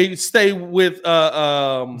to stay with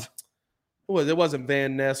what It wasn't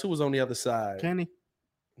Van Ness. Who was on the other side? Kenny.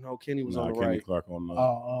 No, Kenny was on the Kenny right. Clark on the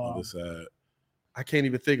other side. I can't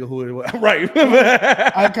even think of who it was. Right. He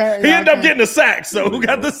ended up getting a sack. So who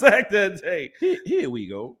got the sack that day? Here we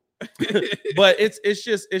go. But it's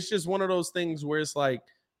just one of those things where it's like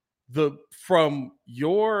from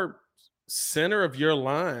your center of your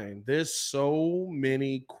line, there's so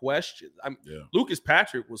many questions. Lucas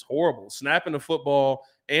Patrick was horrible, snapping the football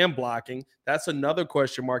and blocking. That's another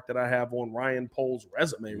question mark that I have on Ryan Pohl's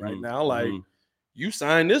resume right now. Like, you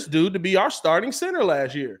signed this dude to be our starting center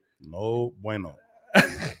last year. No bueno.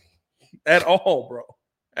 At all, bro.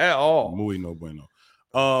 At all. Muy no bueno.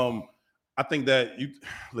 I think that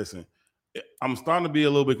listen, I'm starting to be a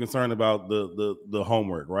little bit concerned about the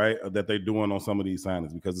homework, right? That they're doing on some of these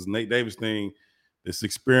signings, because this Nate Davis thing, this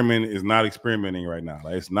experiment is not experimenting right now.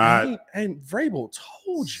 Like, it's not. And Vrabel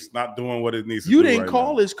told you. It's not doing what it needs to do. You didn't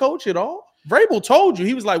call his coach at all? Vrabel told you.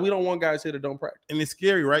 He was like, we don't want guys here that don't practice. And it's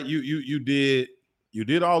scary, right? You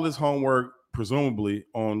did all this homework, presumably,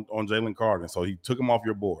 on Jalen Carter. So he took him off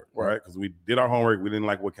your board, right? Because we did our homework. We didn't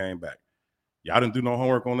like what came back. Y'all didn't do no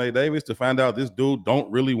homework on Nate Davis to find out this dude don't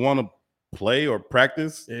really want to play or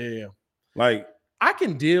practice. Yeah. Like, I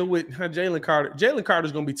can deal with Jalen Carter. Jalen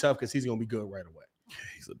Carter's going to be tough because he's going to be good right away.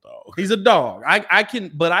 He's a dog. He's a dog. I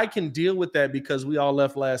can deal with that because we all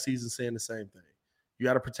left last season saying the same thing. You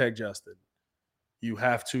got to protect Justin. You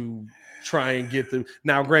have to try and get them.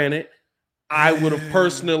 Now, granted, I would have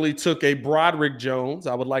personally took a Broderick Jones.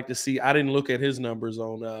 I would like to see. I didn't look at his numbers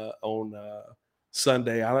on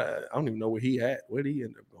Sunday. I don't even know what he had. Where did he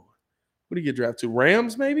end up going? What did he get drafted to?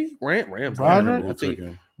 Rams, maybe? Rams. Broderick? I think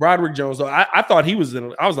Broderick Jones. Though, I thought he was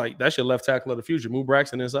in. I was like, that's your left tackle of the future. Move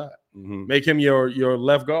Braxton inside. Make him your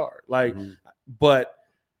left guard. Like, but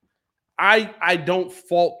I don't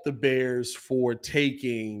fault the Bears for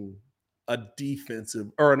taking a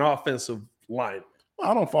defensive or an offensive line.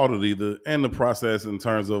 I don't fault it either. And the process in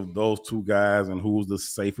terms of those two guys and who's the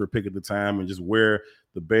safer pick at the time and just where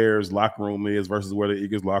the Bears locker room is versus where the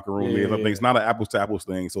Eagles locker room is. I think it's not an apples to apples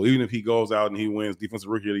thing. So even if he goes out and he wins defensive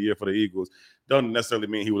rookie of the year for the Eagles, doesn't necessarily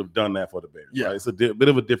mean he would have done that for the Bears. Yeah. Right? It's a bit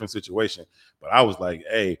of a different situation. But I was like,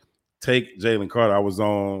 hey, take Jalen Carter. I was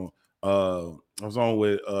on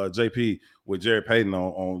with JP with Jared Payton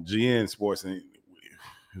on GN Sports, and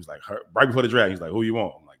he was like, right before the draft, he's like, who you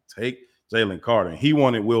want? I'm like, take Jalen Carter. And he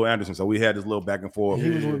wanted Will Anderson, so we had this little back and forth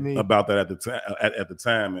about that at the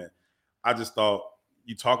time. And I just thought,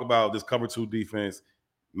 you talk about this cover two defense.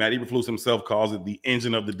 Matt Eberflus himself calls it the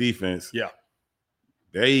engine of the defense. Yeah,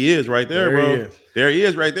 there he is, right there, bro. There he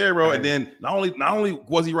is, right there, bro. Right. And then not only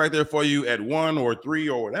was he right there for you at 1 or 3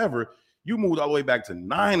 or whatever, you moved all the way back to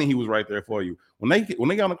 9, and he was right there for you. When they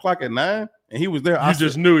got on the clock at 9 and he was there, I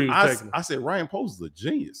just knew he was taking it. I said Ryan Post is a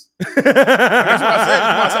genius. That's what I said.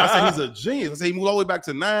 I said he's a genius. I said he moved all the way back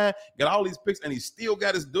to 9, got all these picks, and he still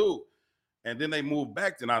got his dude. And then they moved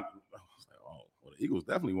back, and I was like, oh, well, the Eagles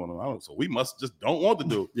definitely want him. So we must just don't want the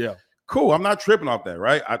dude. Yeah, cool. I'm not tripping off that,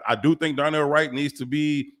 right? I do think Darnell Wright needs to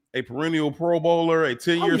be a perennial Pro Bowler, a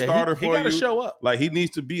 10-year starter for you. He got to show up. Like, he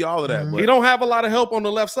needs to be all of that. But he don't have a lot of help on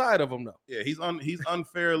the left side of him, though. Yeah, he's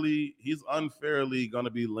unfairly going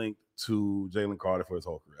to be linked to Jalen Carter for his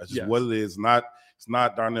whole career. That's just what it is. It's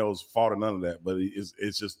not Darnell's fault or none of that, but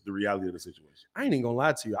it's just the reality of the situation. I ain't even gonna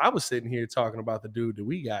lie to you. I was sitting here talking about the dude that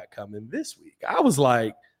we got coming this week. I was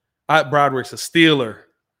like, Broderick's a Steeler.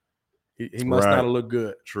 He must not have looked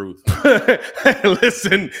good. Truth.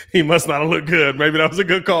 Listen, he must not have looked good. Maybe that was a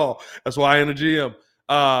good call. That's why I in the GM.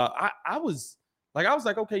 I was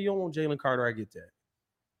like, okay, you don't want Jalen Carter. I get that.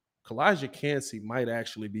 Kalijah Kancey might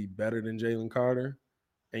actually be better than Jalen Carter,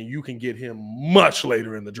 and you can get him much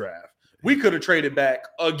later in the draft. We could have traded back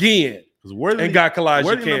again and got Kalijah Kancey.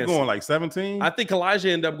 Where did he end up going, like 17? I think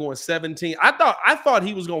Kalijah ended up going 17. I thought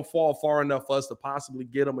he was going to fall far enough for us to possibly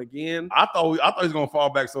get him again. I thought he was going to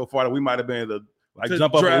fall back so far that we might have been able to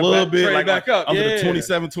jump up a little bit, like up under the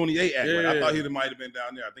 27, 28 act. I thought he might have been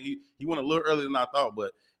down there. I think he went a little earlier than I thought,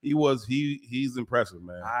 but he's impressive,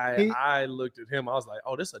 man. I looked at him. I was like,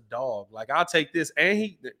 oh, this is a dog. Like, I'll take this. And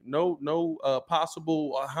he no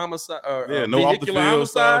possible homicide or no off the field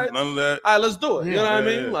homicide. Stuff, none of that. All right, let's do it. You know what I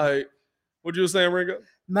mean? Yeah. Like, what you were saying, Ringo?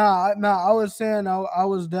 Nah. I was saying I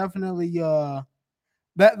was definitely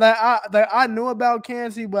that I knew about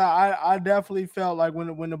Kancey, but I definitely felt like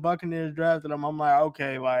when the Buccaneers drafted him, I'm like,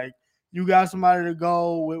 okay, like, you got somebody to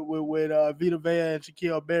go with Vita Vea and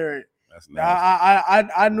Shaquille Barrett. That's nasty.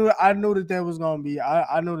 I knew that was gonna be.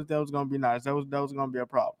 I knew that was gonna be nice. That was gonna be a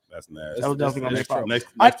problem. That's nasty. That was definitely gonna be a problem. Next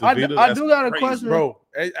to Vita, I do got a question, bro,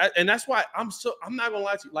 and that's why I'm not gonna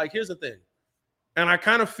lie to you. Like, here's the thing: And I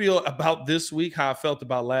kind of feel about this week how I felt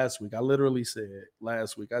about last week. I literally said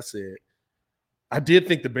last week, I did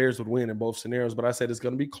think the Bears would win in both scenarios, but I said it's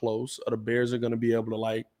going to be close, or the Bears are going to be able to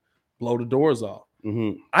like blow the doors off.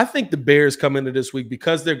 Mm-hmm. I think the Bears come into this week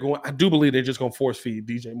because they're going. I do believe they're just going to force feed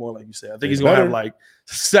DJ Moore, like you said. I think he's going to have like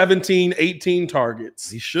 17, 18 18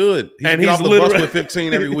 He should. And he's he's off the bus with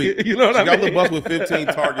 15 every week. You know what I mean? He's off the bus with 15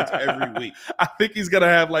 targets every week. I think he's going to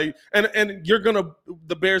have like, and you're going to,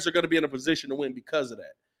 the Bears are going to be in a position to win because of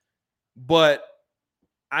that. But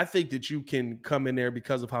I think that you can come in there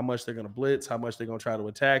because of how much they're going to blitz, how much they're going to try to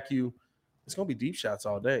attack you. It's going to be deep shots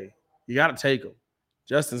all day. You got to take them.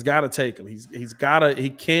 Justin's got to take him. He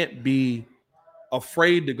can't be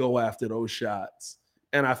afraid to go after those shots.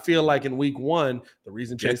 And I feel like in week one, the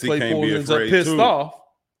reason Chase Claypool ends up pissed off.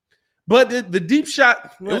 But the deep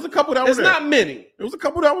shot, it was a couple that was there. It's not many. It was a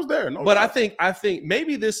couple that was there. No but doubt. I think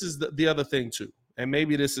maybe this is the other thing too. And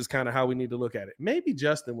maybe this is kind of how we need to look at it. Maybe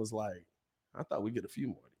Justin was like, I thought we'd get a few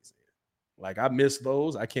more of these in. Like I missed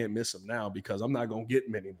those. I can't miss them now because I'm not going to get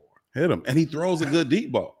many more. Hit him. And he throws a good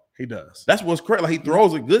deep ball. He does. That's what's crazy. Like he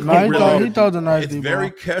throws a good. He throws a nice. It's deep very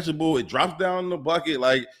ball. catchable. It drops down in the bucket.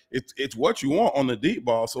 Like it's what you want on the deep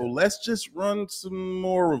ball. So let's just run some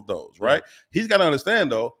more of those, right? He's got to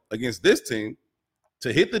understand though, against this team,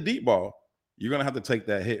 to hit the deep ball, you're gonna have to take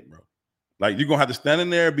that hit, bro. Like you're gonna have to stand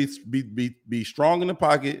in there, be strong in the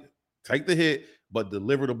pocket, take the hit, but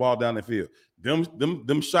deliver the ball down the field.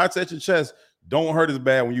 Them shots at your chest don't hurt as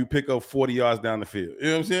bad when you pick up 40 yards down the field. You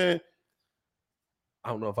know what I'm saying? I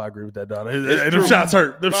don't know if I agree with that, Don. Them shots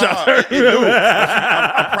hurt. Them shots hurt.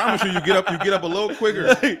 I promise you get up a little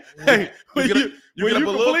quicker. When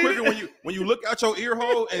you look out your ear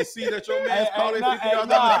hole and see that your man's caught it 50 yards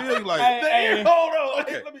down the field, you like, hold on.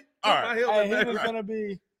 Okay. Let me All right. He was gonna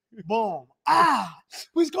be boom.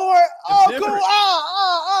 We scored. Oh, cool.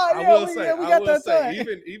 We got that time.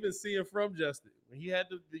 Even seeing from Justin when he had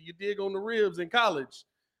you dig on the ribs in college,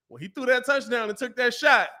 when he threw that touchdown and took that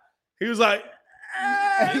shot, he was like,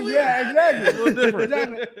 yeah, exactly. A little different.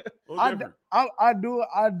 Exactly. I do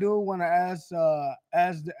want to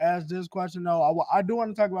ask this question though. I do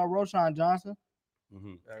want to talk about Roschon Johnson.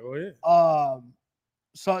 Mm-hmm. Yeah, go ahead.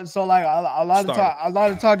 So like a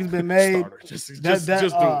lot of talk has been made. Just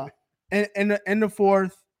do it. In the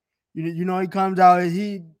fourth, you know, he comes out.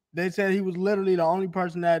 They said he was literally the only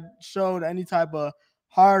person that showed any type of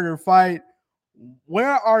heart or fight.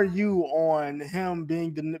 Where are you on him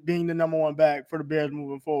being the number one back for the Bears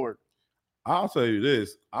moving forward? I'll tell you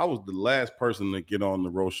this. I was the last person to get on the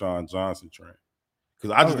Roschon Johnson train because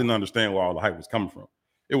I just didn't understand where all the hype was coming from.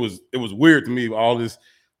 It was weird to me, all this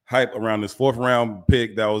hype around this 4th round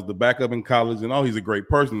pick that was the backup in college, and he's a great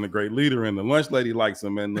person, a great leader, and the lunch lady likes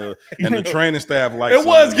him, and the training staff likes him. It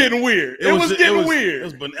was getting weird. It was getting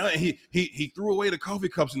weird. It was, he threw away the coffee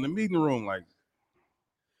cups in the meeting room, like.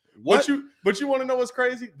 But you want to know what's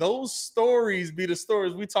crazy? Those stories be the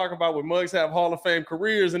stories we talk about when mugs have Hall of Fame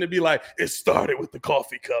careers, and it'd be like, it started with the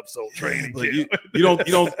coffee cups on training camp. You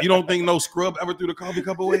don't think no scrub ever threw the coffee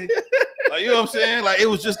cup away? Like, you know what I'm saying? Like, it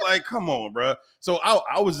was just like, come on, bro. So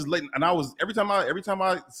I was just letting, and I was every time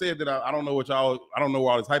I said that I don't know where all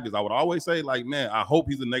this hype is, I would always say, like, man, I hope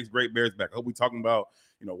he's the next great Bears back. I hope we talking about,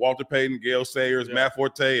 Walter Payton, Gale Sayers, Matt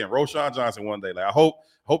Forte, and Roschon Johnson one day. Like, I hope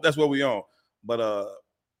that's what we on. But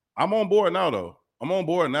I'm on board now, though. I'm on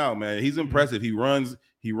board now, man. He's impressive. He runs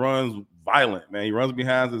violent, man. He runs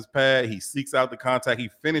behind his pad. He seeks out the contact. He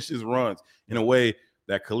finishes runs in a way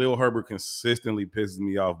that Khalil Herbert consistently pisses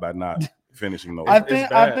me off by not finishing those. I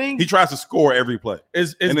think he tries to score every play.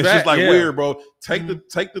 It's just like weird, bro. Take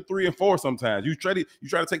the 3 and 4 sometimes. You try to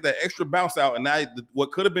take that extra bounce out, and now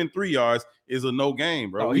what could have been 3 yards is a no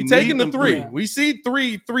game, bro. He's taking the 3. We see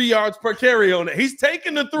 3 yards per carry on it. He's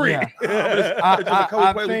taking the 3. Yeah. It's just a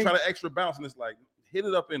couple plays we try to extra bounce, and it's like, hit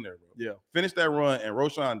it up in there, bro. Yeah. Finish that run, and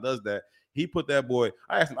Roschon does that. He put that boy.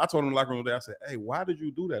 I told him in the locker room today, I said, hey, why did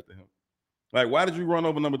you do that to him? Like, why did you run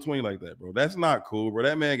over number 20 like that, bro? That's not cool, bro.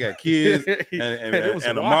 That man got kids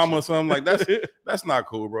and a mama or something. Like, that's not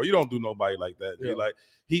cool, bro. You don't do nobody like that. Yeah. Like,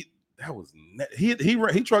 he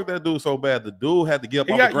trucked that dude so bad. The dude had to get up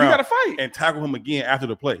off the ground. You got to fight and tackle him again after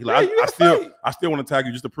the play. I still want to tackle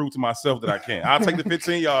you just to prove to myself that I can. I'll take the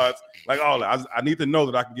 15 yards. Like, I need to know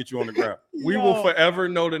that I can get you on the ground. We will forever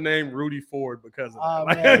know the name Rudy Ford because of that.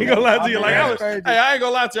 Like, Man, I ain't gonna lie to you. I ain't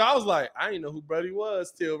gonna lie to you. I was like, I didn't know who Buddy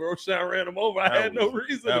was till Roschon ran him over. I had no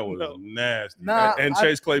reason that to was know. nasty. And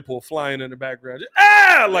Chase Claypool flying in the background.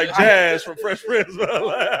 Like Jazz from Fresh Prince.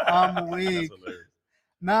 I'm weak.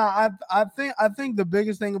 Nah, I think the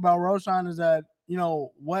biggest thing about Roschon is that,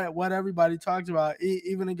 what everybody talks about,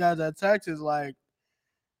 even the guys at Texas, like,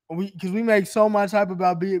 because we make so much hype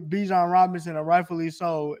about Bijan Robinson, and rightfully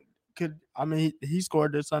so. He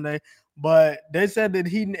scored this Sunday, but they said that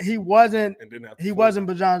he wasn't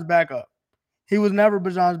Bijan's backup. He was never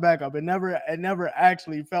Bijan's backup. It never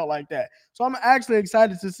actually felt like that. So I'm actually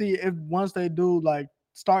excited to see if once they do like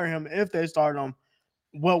start him, if they start him,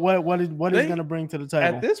 what is going to bring to the table.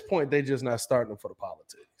 At this point, they just not starting him for the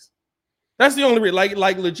politics. That's the only reason.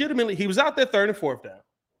 Like legitimately, he was out there 3rd and 4th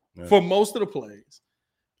down for most of the plays.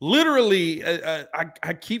 Literally,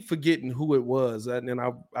 I keep forgetting who it was, and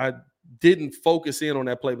I didn't focus in on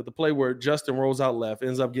that play, but the play where Justin rolls out left,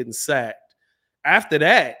 ends up getting sacked. After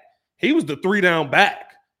that, he was the 3-down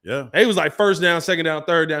back. Yeah. He was like 1st down, 2nd down,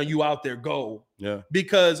 3rd down, you out there, go. Yeah.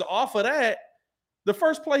 Because off of that, the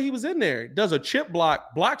first play he was in there, does a chip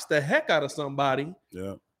block, blocks the heck out of somebody.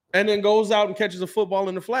 Yeah. And then goes out and catches a football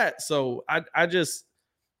in the flat. So I just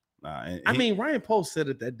Ryan Post said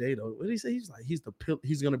it that day though. What did he say? He's like,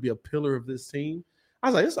 he's going to be a pillar of this team. I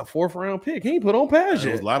was like, it's a 4th round pick. He ain't put on pass yet.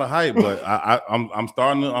 It was a lot of hype, but I'm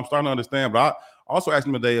starting to understand. But I also asked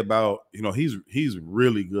him today about, he's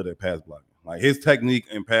really good at pass blocking. Like his technique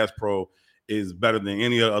in pass pro is better than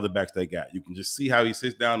any other backs they got. You can just see how he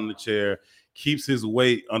sits down in the chair, keeps his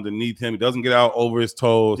weight underneath him. He doesn't get out over his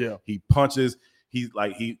toes. Yeah. He punches.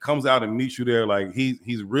 He comes out and meets you there. Like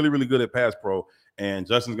he's really, really good at pass pro. And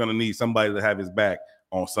Justin's going to need somebody to have his back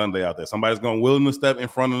on Sunday out there. Somebody's going to willing to step in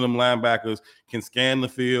front of them linebackers, can scan the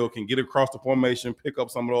field, can get across the formation, pick up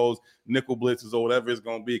some of those nickel blitzes or whatever it's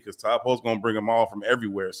going to be, because Todd Post's going to bring them all from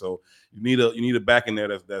everywhere. So you need a back in there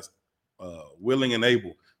that's willing and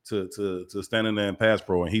able to stand in there and pass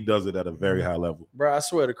pro, and he does it at a very high level. Bro, I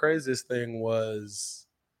swear the craziest thing was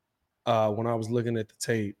when I was looking at the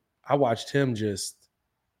tape, I watched him just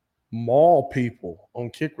maul people on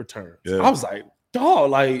kick returns. Yeah. I was like,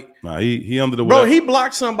 dog, like he under the bro, he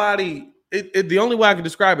blocked somebody. The only way I can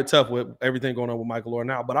describe it, tough with everything going on with Michael Orr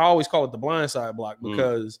now, but I always call it the blind side block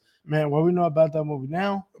because man, what we know about that movie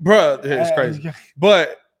now, bro, it's crazy.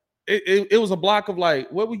 But it was a block of like,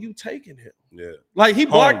 where were you taking him? Yeah, like he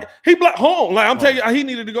blocked home. Like I'm telling you, he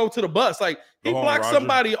needed to go to the bus. Like he blocked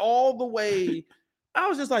somebody all the way. I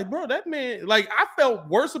was just like, bro, that man, like I felt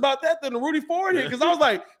worse about that than the Rudy Ford hit because I was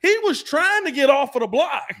like, he was trying to get off of the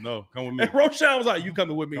block. No, come with me. And Roshan was like, you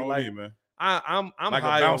coming with me, come like with me, man. I'm like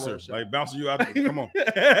high a bouncer, on bouncing you out there. Come on,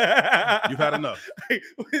 you've had enough. Hey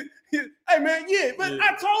man, yeah, but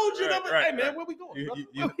I told you that. Hey man, where we going?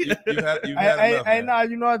 You've had enough. Hey, nah,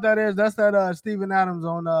 you know what that is? That's that Steven Adams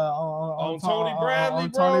on Tony Bradley,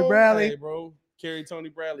 bro. Tony Bradley, hey, bro. Carry Tony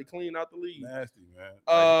Bradley clean out the league. Nasty,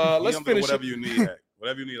 man. Let's finish whatever you need.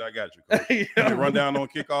 Whatever you need, I got you. Coach. You run down on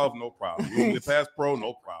kickoff, no problem. You want me to pass pro,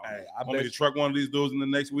 no problem. Hey, want me to truck one of these dudes in the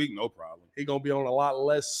next week, no problem. He gonna be on a lot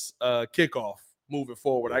less kickoff moving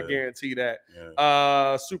forward. Yeah. I guarantee that.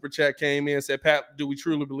 Yeah. Super chat came in, said, Pat, do we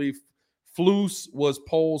truly believe Flus was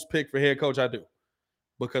Poles' pick for head coach? I do,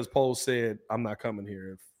 because Poles said, I'm not coming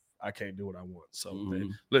here if I can't do what I want. So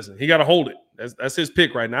listen, he got to hold it. That's his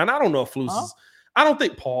pick right now. And I don't know if Flus is. I don't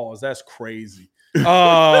think Paul's. That's crazy.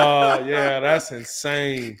 Yeah, that's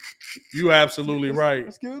insane. You absolutely right.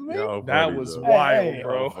 Excuse me. Yo, that was though. wild,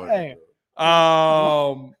 bro. Hey.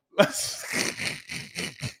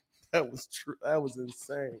 That was true. That was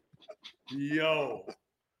insane. Yo.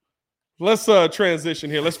 Let's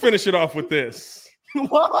transition here. Let's finish it off with this.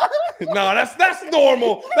 What? No, that's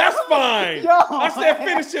normal. That's fine. Yo, I said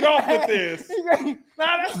finish it off with this.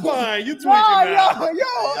 Nah, that's fine. You tweaking now.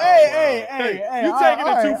 Hey, you taking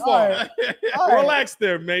it too far. All right. Relax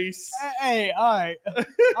there, Mace. Hey, all right.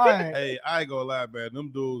 Hey, I ain't gonna lie, man. Them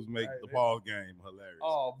dudes make the Paul game hilarious.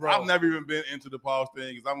 Oh, bro. I've never even been into the pause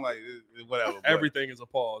thing because I'm like, whatever. Everything is a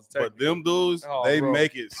pause. But them dudes, they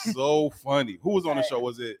make it so funny. Who was on the show?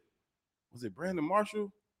 Was it Brandon Marshall?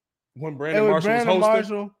 When Brandon Marshall was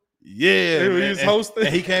hosting? Yeah. He was hosting.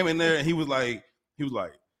 And he came in there and he was like,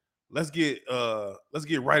 let's get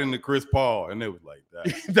right into Chris Paul. And they was like,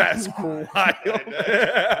 that's wild.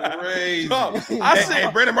 That's crazy. Bro,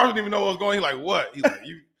 and Brandon Marshall didn't even know what was going. He's like, what? He's like,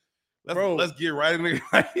 let's get right in the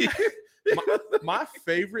my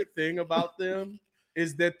favorite thing about them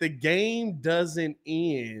is that the game doesn't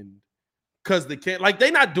end because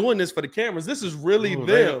they're not doing this for the cameras. This is really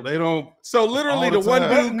them. They don't. So literally, the one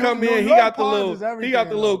dude come in, he got the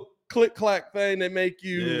little click clack thing that make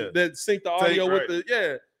you that sync the audio with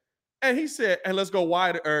the And he said, "And let's go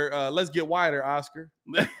wider, or let's get wider, Oscar."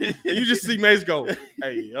 And you just see Mace go,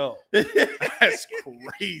 "Hey, yo, that's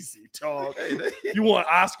crazy, dog. You want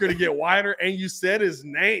Oscar to get wider, and you said his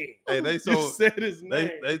name. You said his name.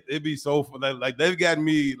 It'd be so fun. Like they've gotten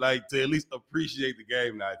me like to at least appreciate the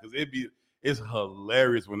game now because It's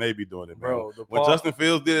hilarious when they be doing it, Bro, when Justin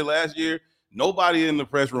Fields did it last year, nobody in the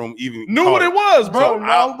press room even knew what it was, bro. Bro,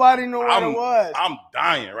 nobody knew what it was. I'm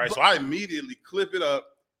dying, right? So I immediately clip it up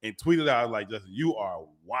and tweet it out like, Justin, you are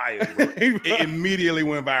wild, bro. It immediately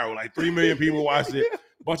went viral. Like 3 million people watched it.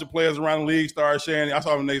 A bunch of players around the league started sharing it. I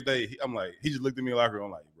saw him the next day. He just looked at me like, I'm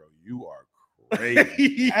like, bro, you are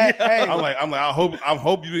crazy. Hey. I'm like, I hope I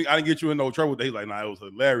didn't get you in no trouble. He's like, nah, it was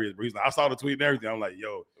hilarious. But he's like, I saw the tweet and everything. I'm like,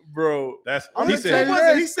 yo, bro, he said,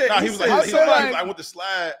 I went to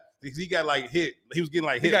slide because he got like hit. He was getting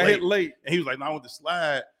like hit late. And he was like, no, I went to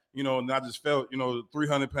slide, and I just felt, the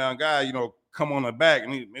 300-pound guy, come on the back.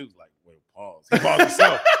 And he was like, wait, pause. He paused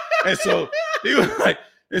himself. And so he was like,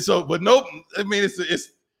 but nope. I mean, it's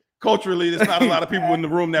culturally, there's not a lot of people in the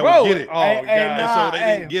room that would get it. So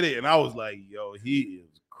they didn't get it. And I was like, yo, he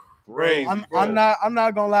is crazy. I'm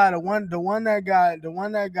not gonna lie. The one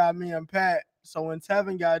that got me and Pat. So when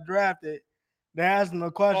Tevin got drafted, they asked him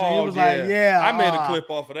a question. He was like, "Yeah, I made a clip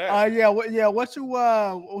off of that." What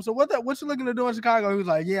you looking to do in Chicago?" He was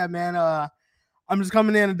like, "Yeah, man. I'm just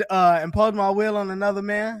coming in and impose my will on another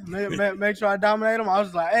man. Make sure I dominate him." I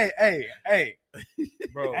was like, "Hey,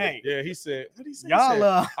 bro." Hey. Yeah, he said. What did he say?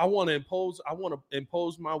 Y'all, I want to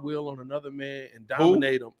impose my will on another man and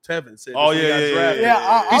dominate him. Tevin said. Oh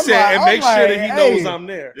yeah. He said, and make sure that he knows I'm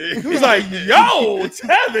there. He was like, "Yo,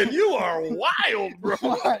 Tevin, you are wild, bro."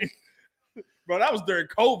 Bro, that was during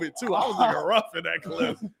COVID too. I was looking rough in that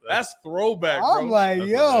clip. That's throwback, bro. I'm like, That's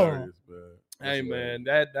yo, hey man,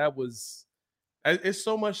 that was. It's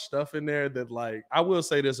so much stuff in there that, like, I will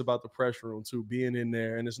say this about the press room too, being in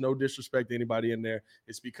there, and it's no disrespect to anybody in there.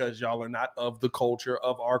 It's because y'all are not of the culture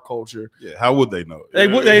of our culture. Yeah, how would they know? They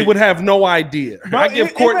would have no idea. Bro, I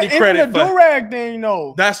give Courtney credit for the do-rag thing.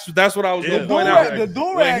 No, that's what I was going to point out. The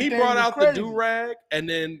do-rag when he thing brought out crazy. the do-rag, and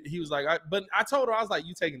then he was like, but I told her, I was like,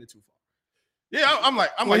 you taking it too far. Yeah, I'm like,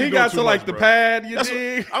 when he got to like the pad,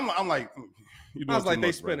 I'm like. I was like,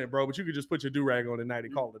 they spinning, bro, but you could just put your do-rag on tonight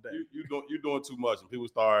and call it a day. You're doing too much. And people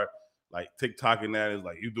start like TikToking that. It's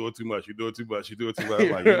like, you doing too much. You doing too much. You doing too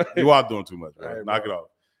much. Like, you are doing too much, bro. Right, Knock bro.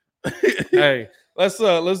 it off. Hey,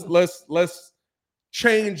 let's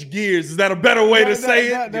change gears. Is that a better way to say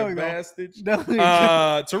it? There You we go. bastard. No.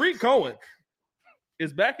 Tariq Cohen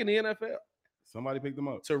is back in the NFL. Somebody picked them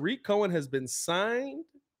up. Tariq Cohen has been signed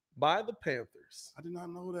by the Panthers. I did not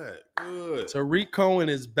know that. Good. Tariq Cohen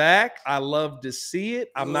is back. I love to see it.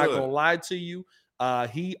 I'm not going to lie to you.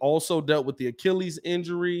 He also dealt with the Achilles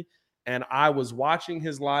injury, and I was watching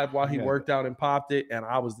his live while he worked out and popped it, and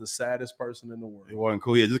I was the saddest person in the world. It wasn't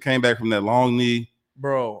cool. He just came back from that long knee.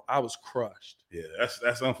 Bro, I was crushed. Yeah,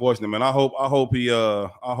 that's unfortunate, man. I hope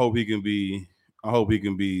he can be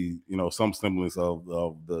some semblance of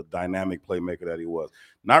the dynamic playmaker that he was.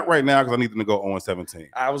 Not right now, because I need them to go 0-17.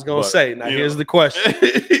 I was going to say, now here's the question.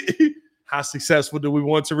 How successful do we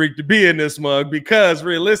want Tariq to be in this mug? Because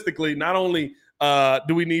realistically, not only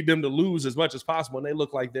do we need them to lose as much as possible, and they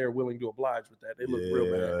look like they're willing to oblige with that. They look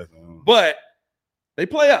real bad. But they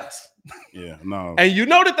play us. Yeah, no. And you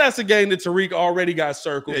know that's a game that Tariq already got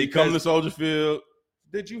circled. Yeah, he come to Soldier Field.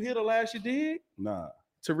 Did you hear the last you did? Nah.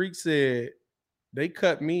 Tariq said, they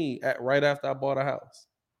cut me right after I bought a house.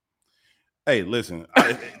 Hey, listen,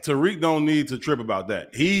 Tariq don't need to trip about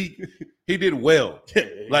that. He did well.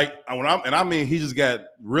 Like he just got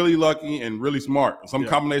really lucky and really smart. Some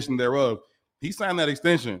combination thereof. He signed that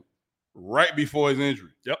extension right before his injury.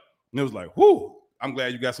 Yep. And it was like, whoo, I'm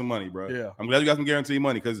glad you got some money, bro. Yeah. I'm glad you got some guaranteed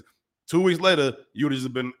money, because 2 weeks later, you'd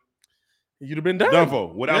have been done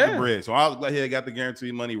for without the bread. So I was glad he had got the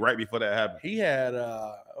guaranteed money right before that happened. He had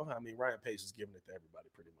Ryan Pace was giving it to everybody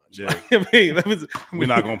pretty much. Yeah. We're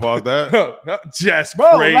not gonna pause that. Just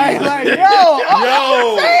bro, crazy. Like, yo.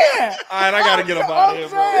 All right, I gotta get up out of here,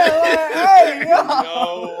 bro.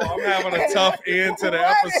 Yo, I'm having a tough end to the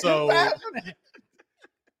episode.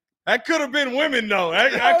 That could have been women, though.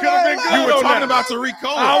 That could have been good. You were talking about Tariq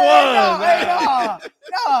Cohen. I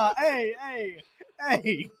was.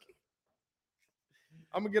 Hey.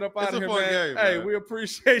 I'm gonna get up out of here, man. Hey, we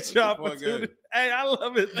appreciate y'all for tuning. Hey, I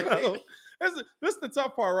love it, bro. This is the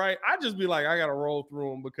tough part, right? I just be like, I gotta roll through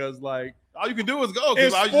them, because like all you can do is go.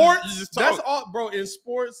 In sports, you just that's all, bro. In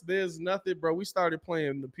sports, there's nothing, bro. We started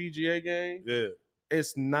playing the PGA game. Yeah.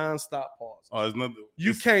 It's nonstop pause. Oh, it's nothing.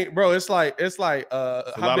 You can't, bro. It's like a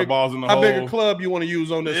lot of balls in the hole. How big a club you want to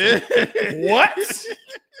use on this one? What?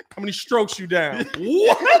 How many strokes you down?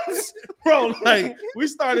 What? Bro, like, we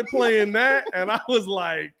started playing that, and I was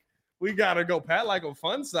like, we gotta go. Pat like a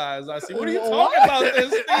fun size. I see. What are you talking about?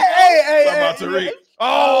 This? Hey, talking about Tariq.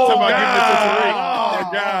 Oh, talking about God. giving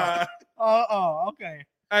it to Tariq. Oh, God. Oh, okay.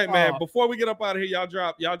 Hey man, before we get up out of here,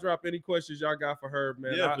 y'all drop any questions y'all got for Herb,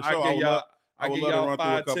 man. Yeah, for sure. I give y'all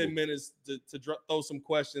 5-10 minutes to throw some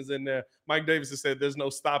questions in there. Mike Davidson said there's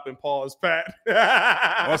no stopping pause, Pat.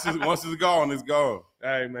 once it's gone, it's gone.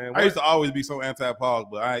 Hey man, I used to always be so anti-pause,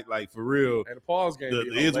 but I like for real. And the pause game The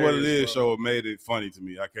Is What It Is show made it funny to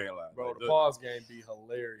me. I can't lie, bro. Like, the pause game be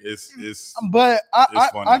hilarious. It's But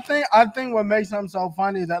funny. I think what makes them so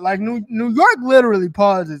funny is that like New York literally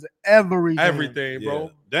pauses everything. Everything, bro. Yeah.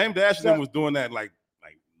 Dame Dash and them was doing that like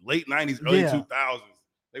late 90s, early 2000s.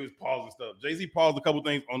 They was pausing stuff. Jay-Z paused a couple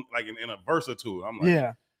things on like in a verse or two. I'm like,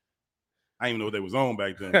 I didn't even know what they was on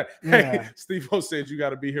back then. Hey, Steve-O said you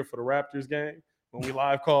got to be here for the Raptors game when we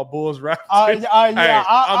live call Bulls Raptors. I'm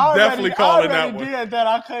definitely calling that one.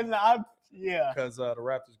 I couldn't. Because the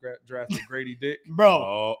Raptors drafted Grady Dick,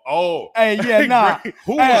 bro. Hey, yeah, nah.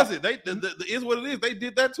 Who was it? They the Is What It Is. They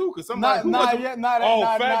did that too. Because somebody Fat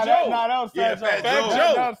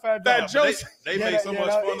Joe. They made so much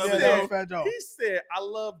fun of it. He said, "I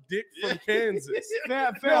love Dick from Kansas."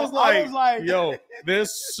 I was like, yo,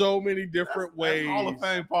 there's so many different ways. Hall of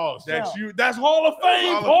Fame pause. That's Hall of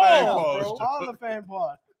Fame pause. Hall of Fame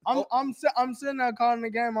pause. I'm sitting there calling the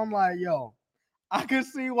game. I'm like, yo, I can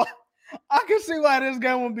see why this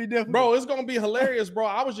game would be different. Bro, it's gonna be hilarious, bro.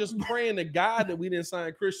 I was just praying to God that we didn't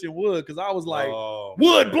sign Christian Wood because I was like,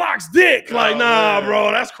 Wood blocks Dick. Like, nah,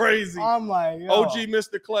 bro, that's crazy. I'm like, yo. OG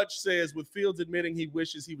Mr. Clutch says, with Fields admitting he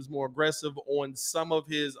wishes he was more aggressive on some of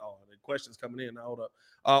his the question's coming in. Hold up.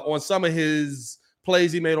 On some of his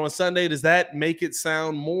plays he made on Sunday, does that make it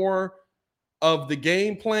sound more of the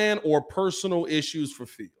game plan or personal issues for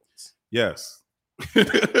Fields? Yes.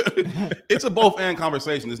 It's a both and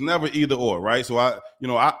conversation. It's never either or, right? So I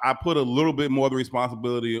put a little bit more of the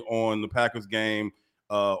responsibility on the Packers game,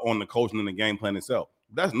 on the coaching and the game plan itself.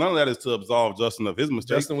 None of that is to absolve Justin of his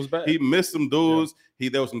mistakes. Justin was bad. He missed some dudes. Yeah.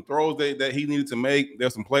 There were some throws that he needed to make.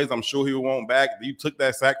 There's some plays I'm sure he would want back. You took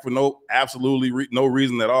that sack for no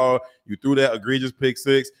reason at all. You threw that egregious pick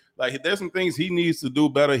six. Like, there's some things he needs to do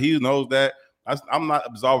better. He knows that. I'm not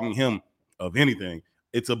absolving him of anything.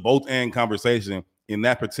 It's a both and conversation. In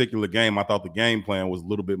that particular game, I thought the game plan was a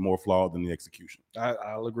little bit more flawed than the execution.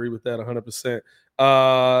 I'll agree with that 100%.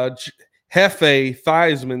 Hefe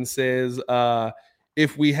Theismann says,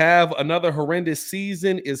 if we have another horrendous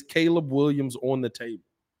season, is Caleb Williams on the table?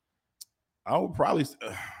 I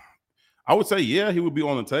would say, yeah, he would be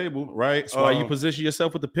on the table, right? That's why you position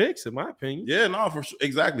yourself with the picks, in my opinion. Yeah, no, for sure.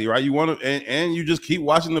 Exactly, right? You want to, and you just keep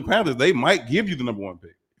watching the Panthers. They might give you the number one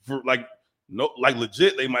pick.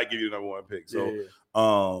 Legit, they might give you the number one pick. So,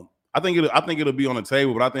 I think it'll be on the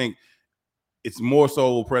table, but I think it's more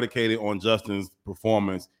so predicated on Justin's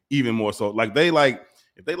performance, even more so. If they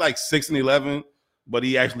 6-11, but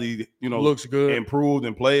he actually looks good, improved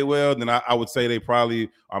and played well, then I would say they probably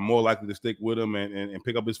are more likely to stick with him and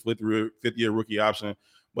pick up his fifth-year rookie option.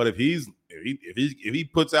 But if he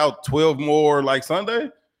puts out 12 more like Sunday,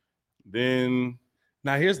 then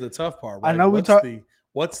now here's the tough part. Right? I know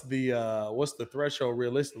What's the threshold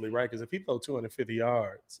realistically, right? Because if he throw 250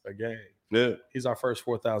 yards a game, he's our first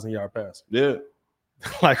 4,000-yard passer. Yeah.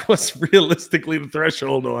 Like, what's realistically the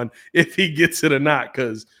threshold on if he gets it or not?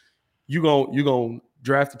 Because you gonna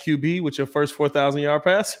draft a QB with your first 4,000-yard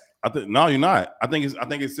pass? No, you're not. I think it's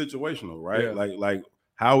situational, right? Yeah. Like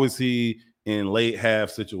how is he in late half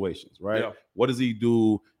situations, right? Yeah. What does he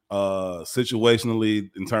do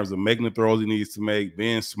situationally in terms of making the throws he needs to make,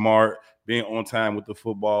 being smart, being on time with the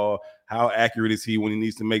football? How accurate is he when he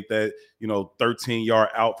needs to make that 13-yard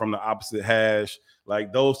out from the opposite hash?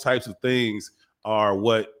 Like, those types of things are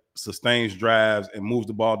what sustains drives and moves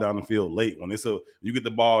the ball down the field late. When you get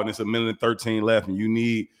the ball and it's 1:13 left and you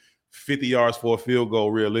need 50 yards for a field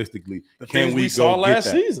goal realistically. Can we saw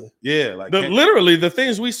last season? Yeah, like literally the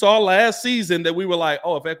things we saw last season that we were like,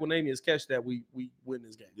 oh, if Equinemius catch that, we win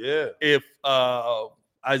this game. Yeah. If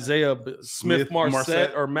Isaiah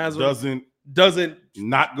Smith-Marset or Mazur doesn't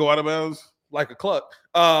not go out of bounds like a cluck.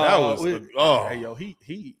 That was hey, yo,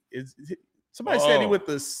 he is. Somebody said he with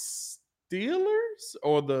the Steelers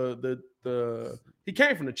or the he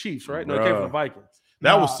came from the Chiefs, right? No, he came from the Vikings.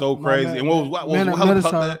 That was so crazy. And what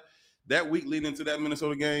was that week leading into that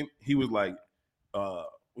Minnesota game, he was like, he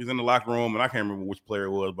was in the locker room, and I can't remember which player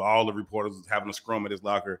it was, but all the reporters was having a scrum at his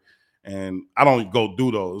locker. And I don't go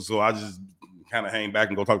do those, so I just kind of hang back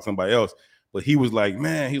and go talk to somebody else. But he was like,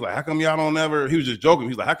 man, he's like, how come y'all don't never? He was just joking.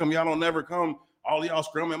 He's like, how come y'all don't never come? All y'all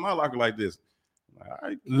scrum in my locker like this. All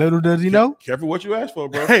right. Little does he know. Careful what you ask for,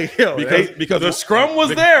 bro. Hey, yo, because the scrum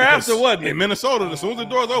was there after, wasn't it? In Minnesota, as soon as the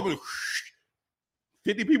doors open,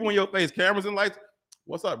 50 people in your face, cameras and lights.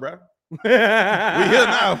 What's up, bro? We here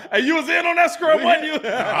now. Hey, you was in on that scrub, wasn't you?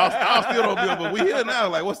 I still don't feel, but we here now.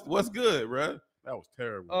 Like, what's good, bro? That was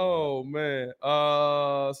terrible. Oh man.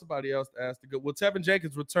 Somebody else asked. Will Tevin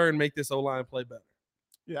Jenkins' return make this O-line play better?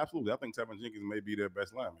 Yeah, absolutely. I think Tevin Jenkins may be their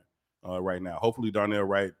best lineman right now. Hopefully, Darnell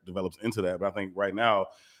Wright develops into that. But I think right now,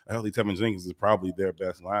 a healthy Tevin Jenkins is probably their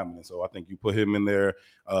best lineman. And so I think you put him in there,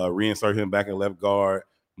 reinsert him back at left guard,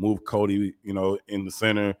 move Cody, in the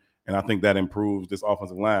center. And I think that improves this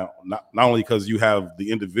offensive line, not only because you have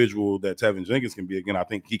the individual that Tevin Jenkins can be. Again, I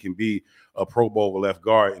think he can be a Pro Bowl left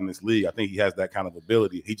guard in this league. I think he has that kind of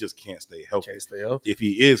ability. He just can't stay healthy. If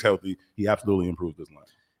he is healthy, he absolutely improves this line.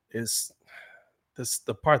 It's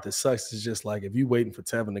the part that sucks is just like if you waiting for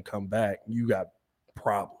Tevin to come back, you got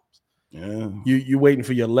problems. Yeah. You waiting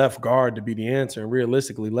for your left guard to be the answer, and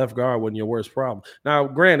realistically, left guard wasn't your worst problem. Now,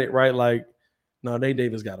 granted, right? Like, no, Nate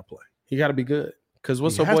Davis got to play. He got to be good. Because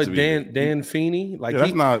what's your boy Dan Feeney? Like,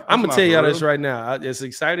 I'm gonna tell y'all this right now. As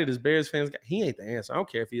excited as Bears fans got, he ain't the answer. I don't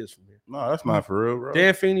care if he is from here. No, that's not for real, bro.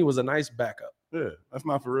 Dan Feeney was a nice backup. Yeah, that's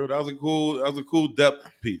not for real. That was a cool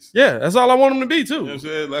depth piece. Yeah, that's all I want him to be too. You know what I'm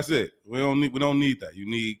saying? That's it. We don't need that. You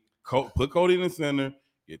need put Cody in the center,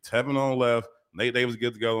 get Tevin on the left, Nate Davis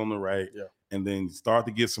get together on the right, and then start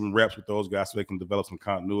to get some reps with those guys so they can develop some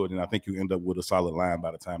continuity. And I think you end up with a solid line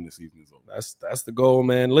by the time the season is over. That's the goal,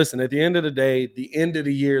 man. Listen, at the end of the day, the end of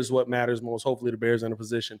the year is what matters most. Hopefully the Bears are in a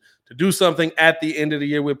position to do something at the end of the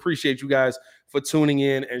year. We appreciate you guys for tuning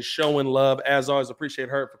in and showing love. As always, appreciate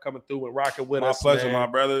her for coming through and rocking with us. My pleasure, man. My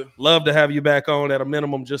brother. Love to have you back on at a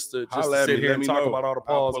minimum just to sit here and talk about all the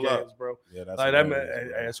pause games, bro. Yeah, that's like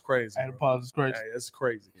that's crazy. And the pause is crazy. Hey, that's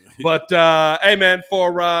crazy. But hey, man,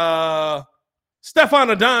 for Stefan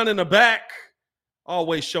Adon in the back,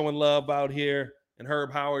 always showing love out here. And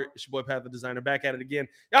Herb Howard, it's your boy Pat the Designer, back at it again.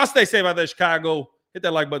 Y'all stay safe out there, Chicago. Hit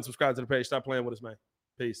that like button, subscribe to the page. Stop playing with us, man.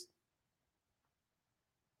 Peace.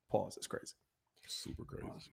 Pause. It's crazy. Super crazy.